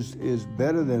will is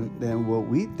better than what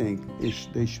we think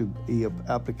they should be an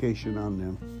application on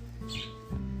them.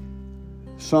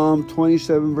 Psalm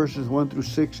 27 verses 1 through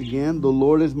 6 again. The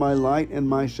Lord is my light and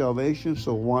my salvation,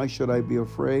 so why should I be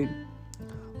afraid?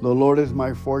 The Lord is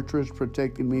my fortress,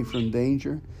 protecting me from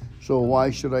danger, so why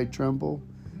should I tremble?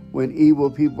 When evil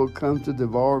people come to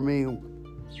devour me,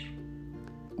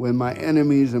 when my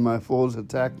enemies and my foes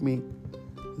attack me,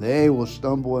 they will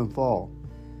stumble and fall.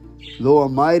 Though a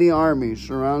mighty army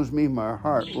surrounds me, my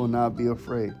heart will not be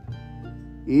afraid.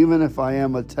 Even if I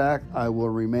am attacked, I will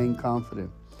remain confident.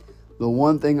 The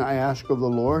one thing I ask of the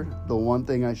Lord, the one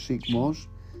thing I seek most,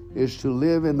 is to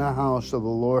live in the house of the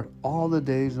Lord all the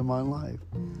days of my life,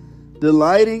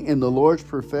 delighting in the Lord's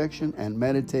perfection and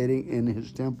meditating in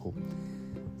His temple.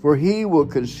 For He will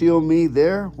conceal me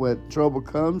there when trouble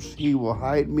comes. He will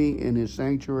hide me in His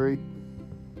sanctuary.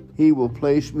 He will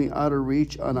place me out of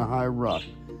reach on a high rock.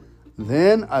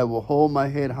 Then I will hold my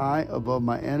head high above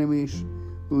my enemies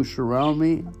who surround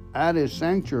me. At His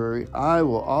sanctuary I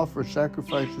will offer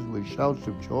sacrifices with shouts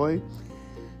of joy,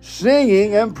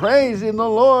 singing and praising the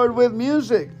Lord with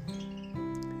music.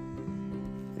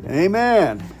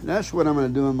 Amen. That's what I'm going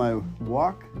to do in my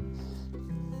walk.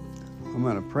 I'm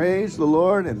going to praise the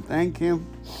Lord and thank Him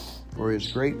for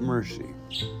His great mercy,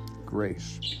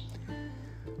 grace.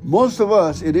 Most of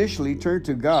us initially turn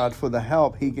to God for the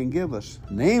help He can give us,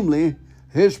 namely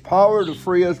His power to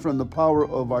free us from the power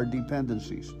of our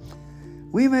dependencies.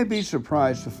 We may be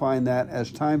surprised to find that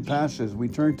as time passes, we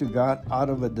turn to God out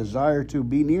of a desire to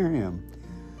be near Him.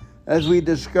 As we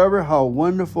discover how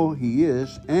wonderful He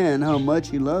is and how much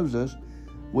He loves us,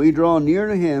 we draw near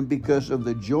to Him because of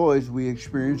the joys we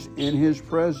experience in His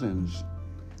presence.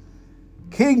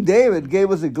 King David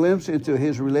gave us a glimpse into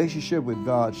his relationship with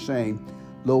God, saying,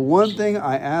 "The one thing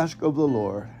I ask of the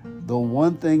Lord, the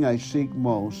one thing I seek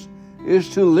most, is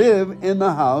to live in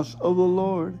the house of the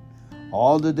Lord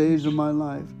all the days of my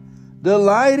life,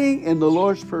 delighting in the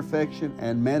Lord's perfection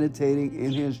and meditating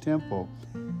in His temple.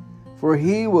 For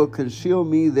He will conceal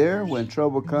me there when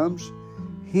trouble comes.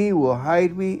 He will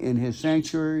hide me in His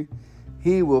sanctuary.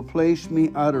 He will place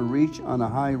me out of reach on a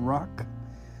high rock.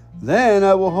 Then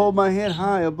I will hold my head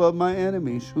high above my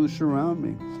enemies who surround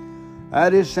me.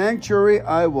 At His sanctuary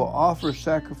I will offer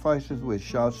sacrifices with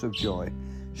shouts of joy,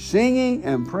 singing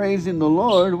and praising the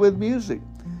Lord with music."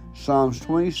 Psalms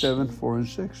 27, 4 and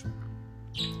 6.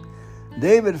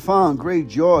 David found great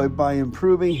joy by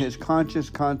improving his conscious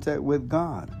contact with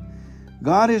God.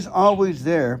 God is always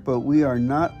there, but we are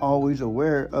not always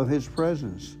aware of His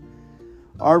presence.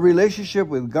 Our relationship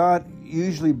with God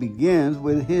usually begins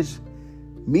with His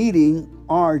meeting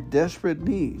our desperate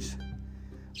needs.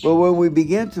 But when we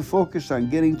begin to focus on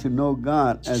getting to know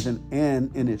God as an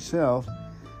end in itself,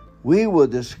 we will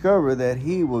discover that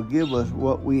He will give us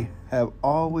what we have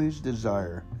always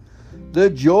desired, the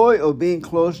joy of being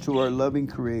close to our loving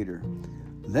Creator.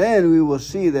 Then we will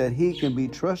see that He can be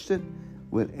trusted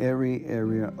with every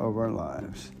area of our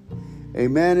lives.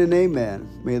 Amen and amen.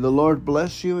 May the Lord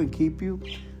bless you and keep you,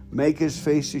 make His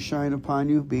face to shine upon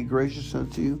you, be gracious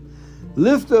unto you,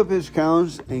 lift up His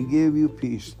countenance and give you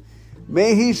peace.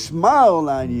 May He smile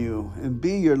on you and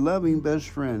be your loving best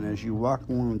friend as you walk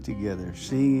along together,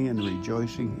 singing and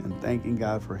rejoicing and thanking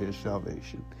God for His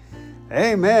salvation.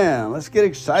 Amen. Let's get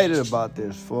excited about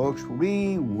this, folks.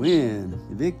 We win.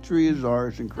 Victory is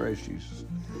ours in Christ Jesus.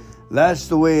 That's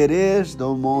the way it is.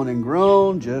 Don't moan and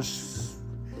groan. Just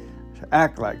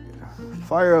act like it.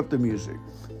 Fire up the music.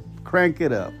 Crank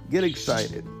it up. Get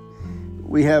excited.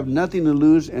 We have nothing to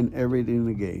lose and everything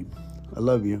to gain. I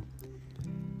love you.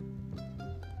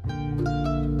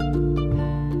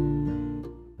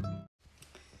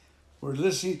 We're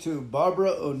listening to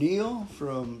Barbara O'Neill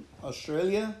from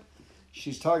Australia.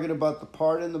 She's talking about the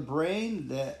part in the brain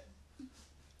that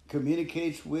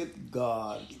communicates with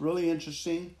God. It's really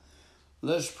interesting.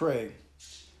 Let's pray.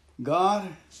 God,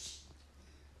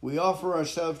 we offer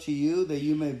ourselves to You that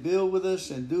You may build with us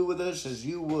and do with us as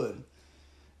You would.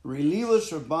 Relieve us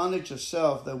from bondage of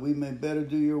self that we may better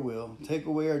do Your will. Take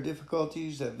away our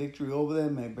difficulties that victory over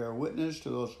them may bear witness to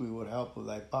those we would help with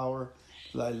Thy power,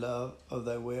 Thy love, of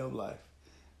Thy way of life.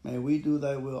 May we do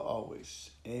thy will always.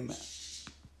 Amen.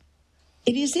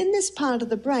 It is in this part of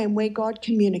the brain where God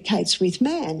communicates with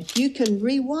man. You can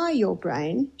rewire your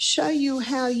brain, show you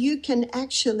how you can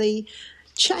actually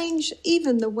change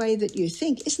even the way that you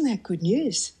think. Isn't that good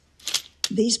news?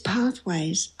 These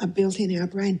pathways are built in our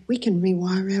brain. We can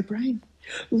rewire our brain.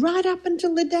 Right up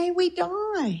until the day we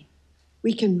die,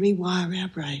 we can rewire our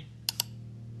brain.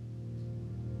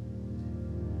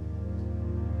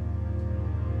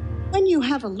 When you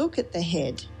have a look at the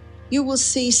head, you will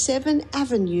see 7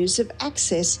 avenues of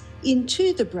access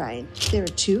into the brain. There are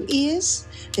 2 ears,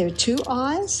 there are 2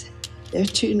 eyes, there are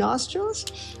 2 nostrils,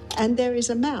 and there is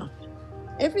a mouth.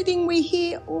 Everything we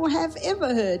hear or have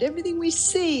ever heard, everything we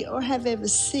see or have ever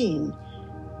seen,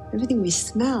 everything we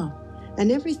smell, and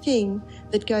everything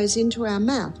that goes into our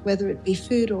mouth, whether it be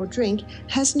food or drink,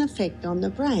 has an effect on the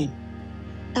brain.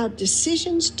 Our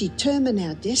decisions determine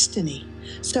our destiny.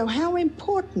 So how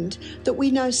important that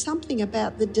we know something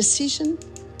about the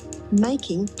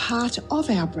decision-making part of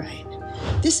our brain.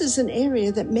 This is an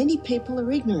area that many people are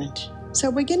ignorant. So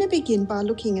we're going to begin by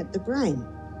looking at the brain.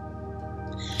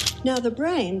 Now the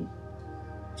brain,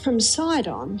 from side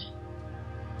on,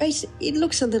 it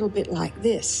looks a little bit like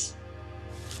this.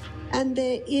 And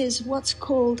there is what's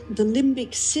called the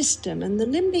limbic system. And the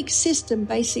limbic system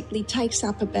basically takes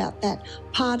up about that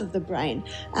part of the brain.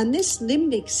 And this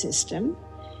limbic system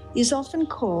is often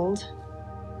called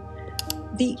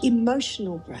the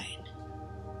emotional brain.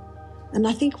 And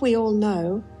I think we all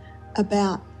know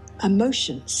about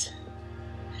emotions.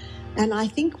 And I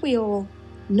think we all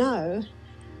know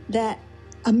that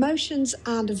emotions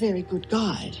aren't a very good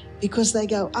guide because they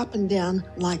go up and down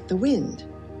like the wind.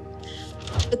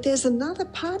 But there's another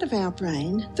part of our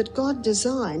brain that God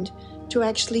designed to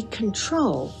actually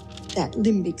control that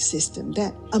limbic system,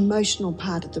 that emotional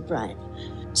part of the brain.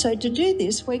 So to do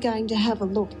this, we're going to have a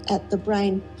look at the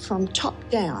brain from top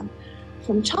down.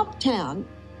 From top down,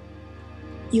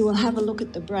 you will have a look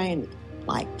at the brain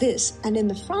like this. And in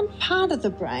the front part of the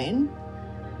brain,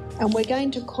 and we're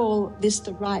going to call this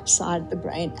the right side of the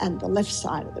brain and the left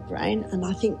side of the brain. And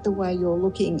I think the way you're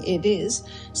looking, it is.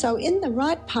 So in the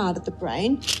right part of the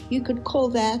brain, you could call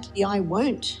that the I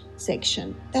won't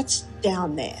section. That's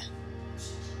down there.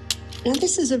 Now,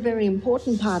 this is a very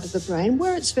important part of the brain.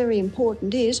 Where it's very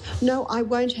important is, no, I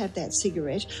won't have that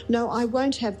cigarette. No, I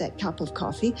won't have that cup of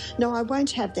coffee. No, I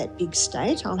won't have that big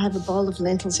steak. I'll have a bowl of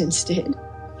lentils instead.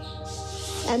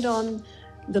 And on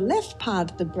the left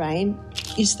part of the brain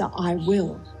is the I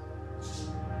will.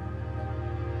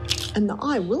 And the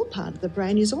I will part of the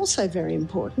brain is also very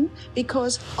important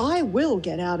because I will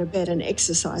get out of bed and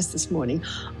exercise this morning.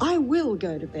 I will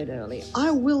go to bed early.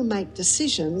 I will make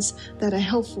decisions that are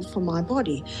helpful for my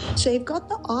body. So you've got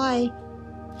the I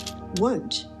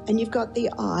won't and you've got the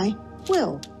I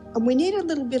will. And we need a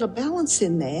little bit of balance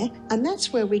in there, and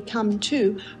that's where we come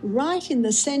to. Right in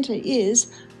the center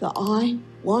is the I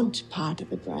want part of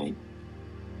the brain.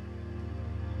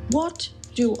 What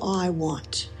do I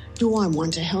want? Do I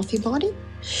want a healthy body?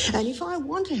 And if I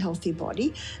want a healthy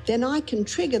body, then I can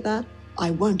trigger the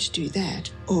I won't do that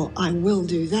or I will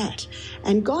do that.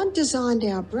 And God designed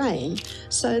our brain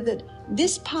so that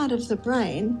this part of the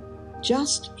brain,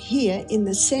 just here in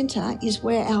the center, is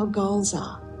where our goals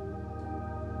are.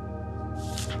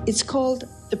 It's called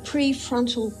the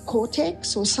prefrontal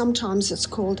cortex, or sometimes it's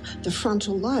called the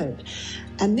frontal lobe.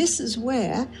 And this is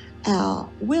where our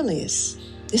will is.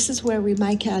 This is where we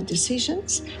make our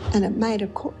decisions, and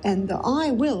and the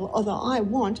I will or the I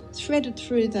want threaded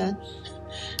through the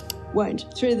won't,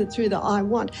 through the I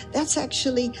want. That's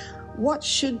actually what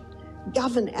should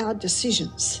govern our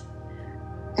decisions.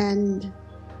 And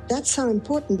that's so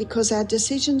important because our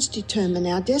decisions determine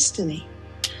our destiny.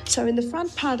 So in the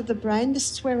front part of the brain,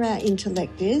 this is where our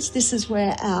intellect is. This is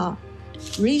where our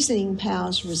reasoning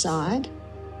powers reside.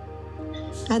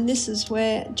 And this is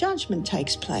where judgment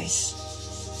takes place.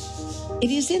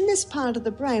 It is in this part of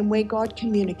the brain where God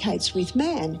communicates with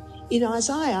man. In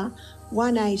Isaiah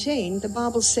 1:18, the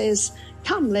Bible says,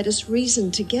 "Come, let us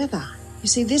reason together." You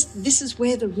see, this is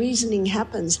where the reasoning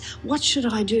happens. What should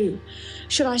I do?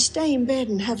 Should I stay in bed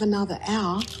and have another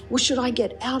hour, or should I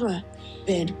get out of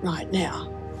bed right now?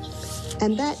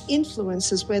 And that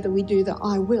influences whether we do the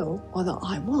I will or the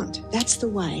I want. That's the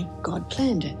way God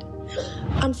planned it.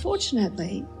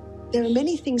 Unfortunately, there are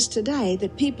many things today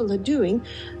that people are doing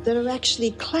that are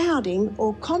actually clouding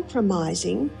or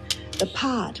compromising the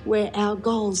part where our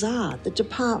goals are, the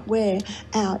part where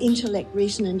our intellect,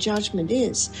 reason and judgment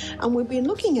is. And we've been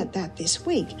looking at that this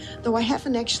week, though I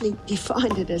haven't actually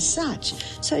defined it as such.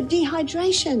 So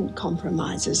dehydration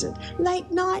compromises it. Late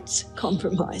nights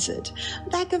compromise it.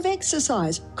 Lack of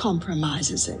exercise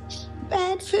compromises it.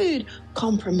 Bad food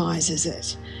compromises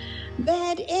it.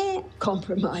 Bad air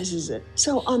compromises it.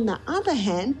 So on the other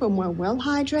hand, when we're well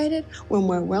hydrated, when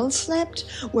we're well slept,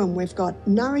 when we've got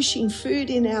nourishing food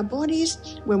in our bodies,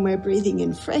 when we're breathing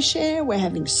in fresh air, we're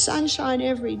having sunshine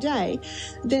every day,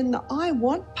 then the I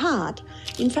want part,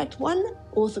 in fact, one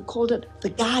author called it the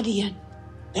guardian.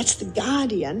 That's the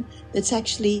guardian that's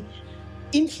actually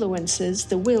influences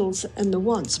the wills and the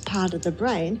wants part of the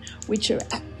brain, which are,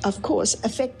 of course,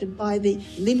 affected by the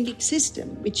limbic system,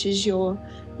 which is your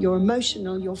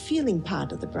emotional, your feeling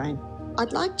part of the brain.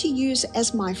 I'd like to use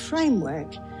as my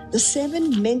framework the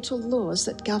 7 mental laws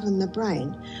that govern the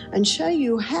brain and show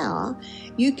you how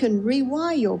you can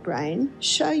rewire your brain,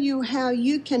 show you how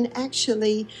you can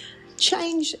actually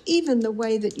change even the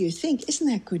way that you think. Isn't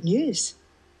that good news?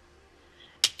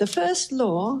 The first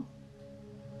law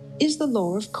is the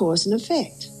law of cause and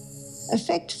effect.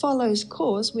 Effect follows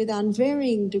cause with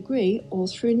unvarying degree all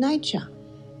through nature,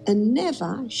 and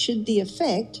never should the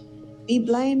effect be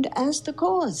blamed as the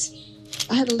cause.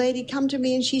 I had a lady come to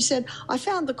me and she said, I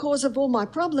found the cause of all my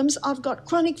problems. I've got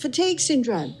chronic fatigue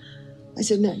syndrome. I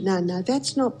said, no,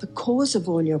 that's not the cause of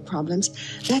all your problems.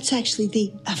 That's actually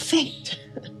the effect.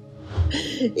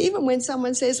 Even when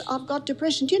someone says, I've got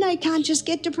depression, do you know you can't just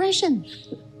get depression?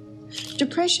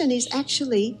 Depression is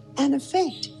actually an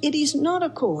effect. It is not a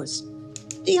cause.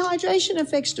 Dehydration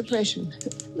affects depression.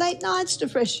 Late nights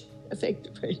affect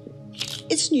depression.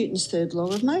 It's Newton's third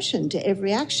law of motion. To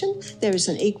every action, there is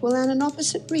an equal and an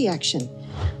opposite reaction.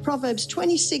 Proverbs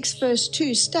 26 verse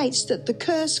 2 states that the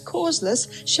curse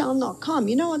causeless shall not come.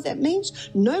 You know what that means?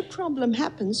 No problem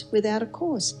happens without a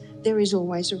cause. There is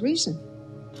always a reason.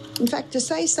 In fact, to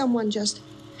say someone just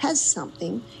has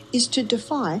something is to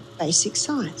defy basic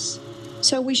science.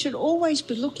 So we should always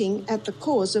be looking at the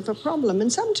cause of a problem.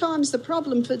 And sometimes the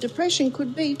problem for depression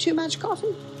could be too much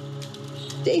coffee,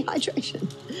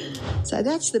 dehydration. So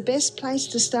that's the best place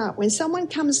to start. When someone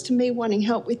comes to me wanting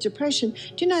help with depression,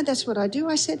 do you know that's what I do?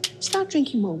 I said, start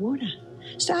drinking more water.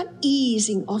 Start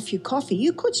easing off your coffee.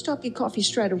 You could stop your coffee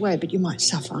straight away, but you might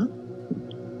suffer.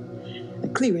 A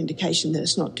clear indication that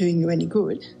it's not doing you any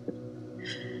good.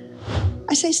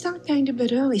 I say start going to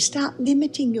bed early. Start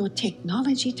limiting your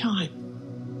technology time.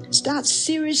 Start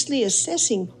seriously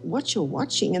assessing what you're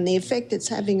watching and the effect it's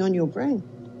having on your brain.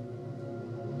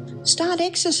 Start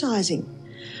exercising.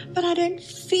 But I don't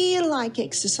feel like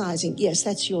exercising. Yes,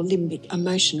 that's your limbic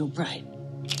emotional brain.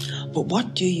 But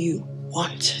what do you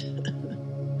want?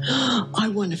 I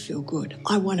want to feel good.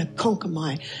 I want to conquer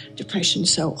my depression,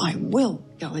 so I will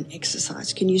go and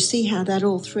exercise. Can you see how that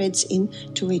all threads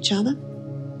into each other?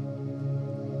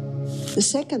 The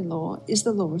second law is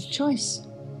the law of choice.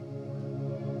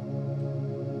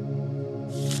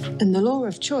 And the law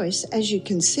of choice, as you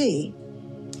can see,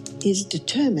 is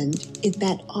determined in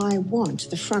that I want,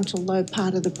 the frontal lobe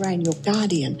part of the brain, your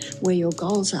guardian, where your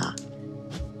goals are.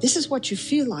 This is what you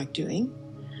feel like doing,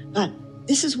 but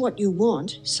this is what you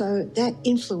want, so that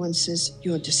influences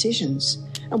your decisions.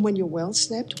 And when you're well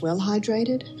slept, well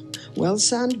hydrated, well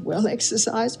sunned, well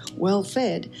exercised, well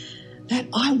fed, that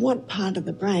I want part of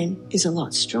the brain is a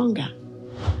lot stronger.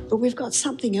 But we've got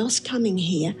something else coming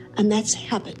here, and that's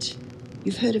habit.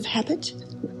 You've heard of habit?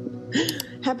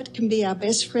 Habit can be our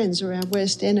best friends or our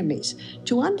worst enemies.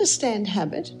 To understand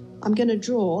habit, I'm going to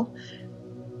draw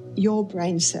your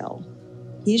brain cell.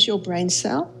 Here's your brain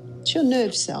cell. It's your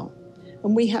nerve cell.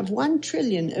 And we have 1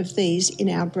 trillion of these in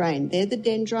our brain. They're the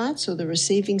dendrites or the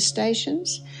receiving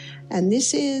stations. And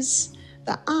this is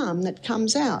the arm that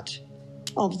comes out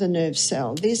of the nerve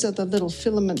cell. These are the little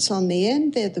filaments on the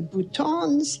end. They're the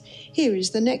boutons. Here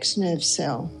is the next nerve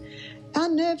cell. Our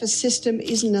nervous system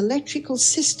is an electrical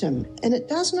system, and it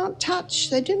does not touch.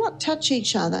 They do not touch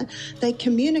each other. They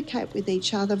communicate with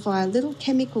each other via little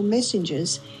chemical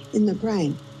messengers in the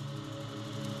brain.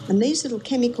 And these little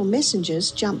chemical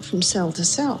messengers jump from cell to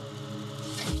cell.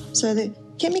 So the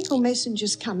chemical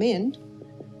messengers come in,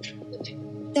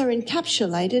 they're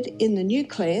encapsulated in the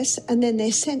nucleus, and then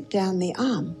they're sent down the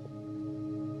arm.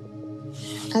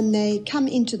 And they come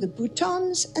into the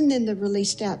boutons, and then they're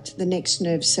released out to the next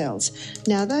nerve cells.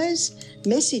 Now, those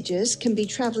messages can be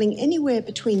travelling anywhere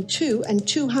between 2 and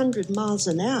 200 miles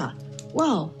an hour.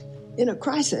 Well, in a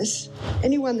crisis,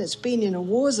 anyone that's been in a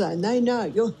war zone, they know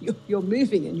you're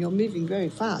moving, and you're moving very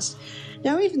fast.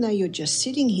 Now, even though you're just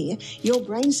sitting here, your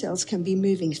brain cells can be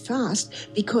moving fast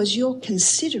because you're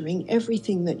considering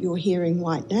everything that you're hearing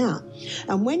right now.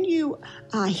 And when you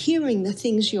are hearing the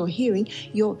things you're hearing,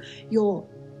 your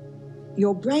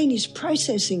brain is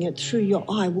processing it through your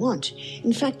I want.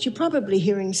 In fact, you're probably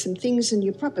hearing some things and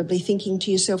you're probably thinking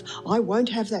to yourself, I won't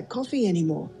have that coffee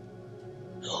anymore.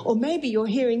 Or maybe you're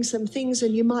hearing some things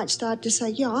and you might start to say,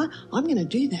 yeah, I'm going to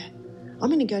do that. I'm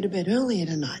going to go to bed earlier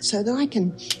tonight so that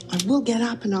I will get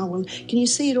up and I will. Can you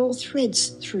see it all threads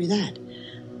through that?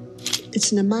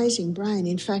 It's an amazing brain.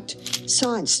 In fact,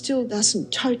 science still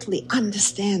doesn't totally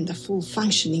understand the full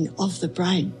functioning of the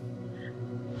brain.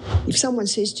 If someone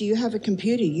says, do you have a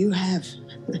computer? You have.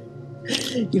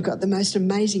 You've got the most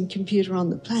amazing computer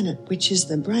on the planet, which is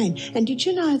the brain. And did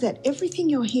you know that everything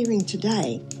you're hearing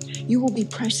today, you will be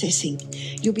processing?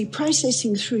 You'll be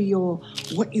processing through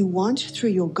what you want, through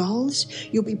your goals.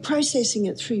 You'll be processing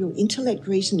it through your intellect,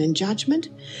 reason, and judgment.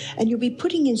 And you'll be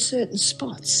putting in certain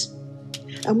spots.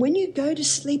 And when you go to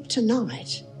sleep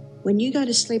tonight,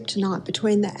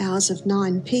 between the hours of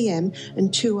 9 p.m.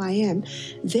 and 2 a.m.,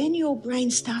 then your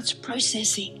brain starts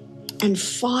processing and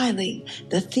filing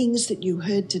the things that you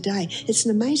heard today. It's an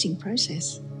amazing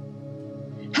process.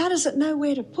 How does it know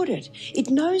where to put it? It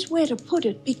knows where to put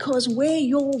it because where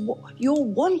your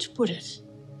want put it.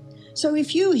 So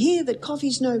if you hear that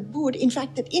coffee's no good, in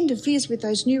fact, it interferes with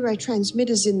those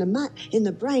neurotransmitters in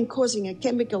the brain, causing a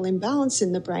chemical imbalance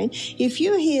in the brain. If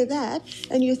you hear that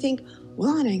and you think,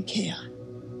 well, I don't care.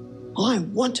 I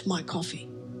want my coffee.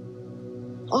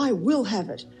 I will have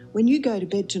it. When you go to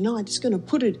bed tonight, it's going to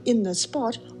put it in the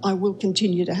spot, I will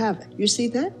continue to have it. You see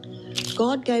that?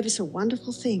 God gave us a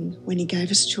wonderful thing when he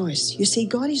gave us choice. You see,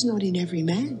 God is not in every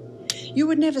man. You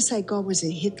would never say God was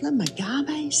in Hitler,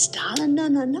 Mugabe, Stalin.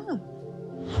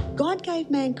 No. God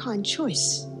gave mankind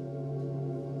choice.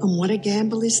 And what a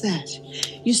gamble is that?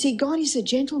 You see, God is a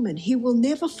gentleman. He will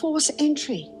never force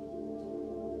entry.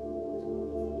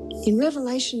 In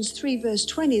Revelations 3 verse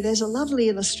 20, there's a lovely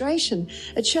illustration.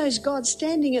 It shows God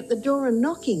standing at the door and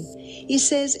knocking. He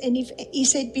says, he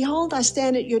said, behold, I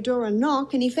stand at your door and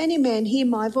knock, and if any man hear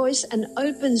my voice and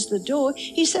opens the door,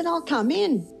 he said, I'll come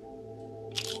in.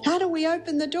 How do we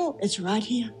open the door? It's right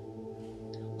here.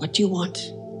 What do you want?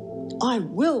 I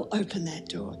will open that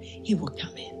door. He will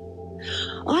come in.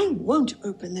 I won't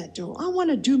open that door. I want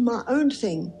to do my own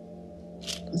thing.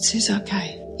 God says,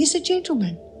 okay. He's a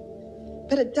gentleman.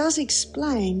 But it does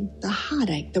explain the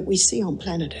heartache that we see on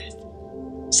planet Earth.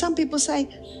 Some people say,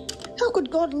 how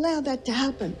could God allow that to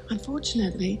happen?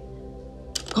 Unfortunately,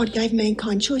 God gave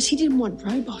mankind choice. He didn't want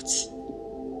robots.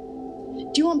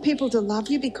 Do you want people to love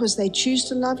you because they choose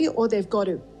to love you, or they've got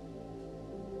to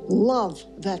love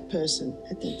that person?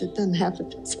 It doesn't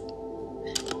happen.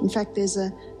 In fact, there's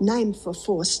a name for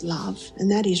forced love,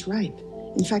 and that is rape.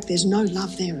 In fact, there's no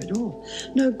love there at all.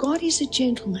 No, God is a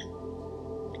gentleman.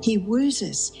 He woos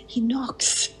us. He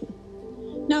knocks.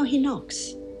 No, he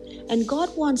knocks. And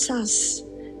God wants us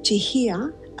to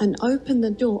hear and open the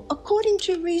door according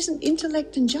to reason,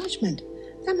 intellect, and judgment.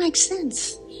 That makes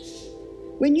sense.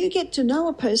 When you get to know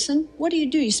a person, what do?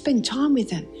 You spend time with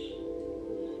them.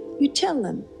 You tell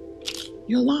them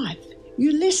your life.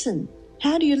 You listen.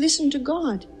 How do you listen to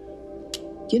God?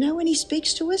 Do you know when he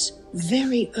speaks to us?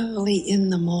 Very early in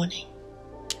the morning.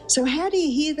 So how do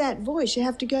you hear that voice? You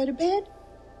have to go to bed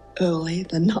early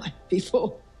the night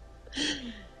before.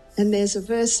 And there's a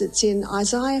verse that's in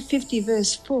Isaiah 50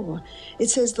 verse 4. It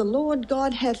says, the Lord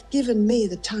God hath given me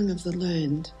the tongue of the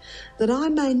learned, that I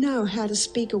may know how to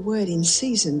speak a word in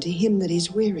season to him that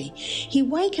is weary. He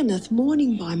wakeneth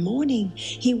morning by morning.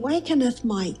 He wakeneth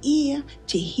my ear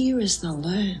to hear as the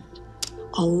learned.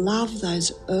 I love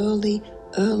those early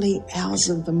hours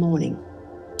of the morning.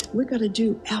 We've got to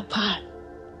do our part.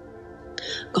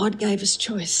 God gave us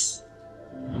choice.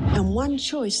 And one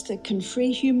choice that can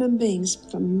free human beings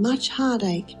from much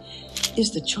heartache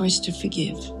is the choice to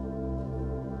forgive.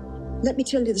 Let me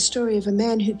tell you the story of a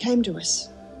man who came to us.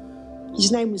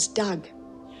 His name was Doug.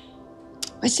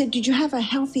 I said, did you have a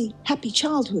healthy, happy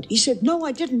childhood? He said, no,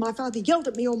 I didn't. My father yelled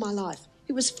at me all my life.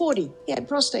 He was 40. He had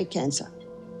prostate cancer.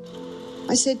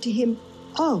 I said to him,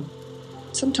 oh,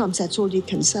 sometimes that's all you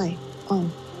can say.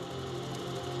 Oh.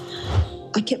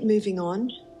 I kept moving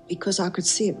on, because I could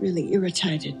see it really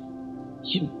irritated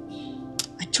him.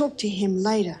 I talked to him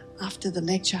later after the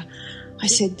lecture. I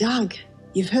said, Doug,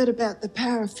 you've heard about the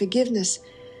power of forgiveness.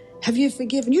 Have you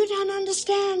forgiven? You don't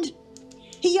understand.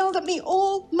 He yelled at me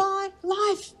all my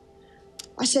life.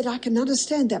 I said, I can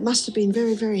understand. That must have been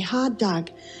very, very hard, Doug.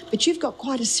 But you've got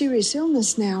quite a serious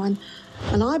illness now,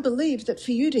 and I believe that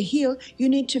for you to heal, you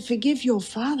need to forgive your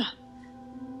father.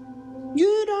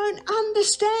 You don't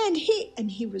understand.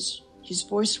 His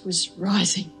voice was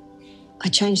rising. I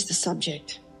changed the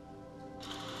subject.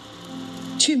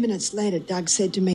 2 minutes later, Doug said to me,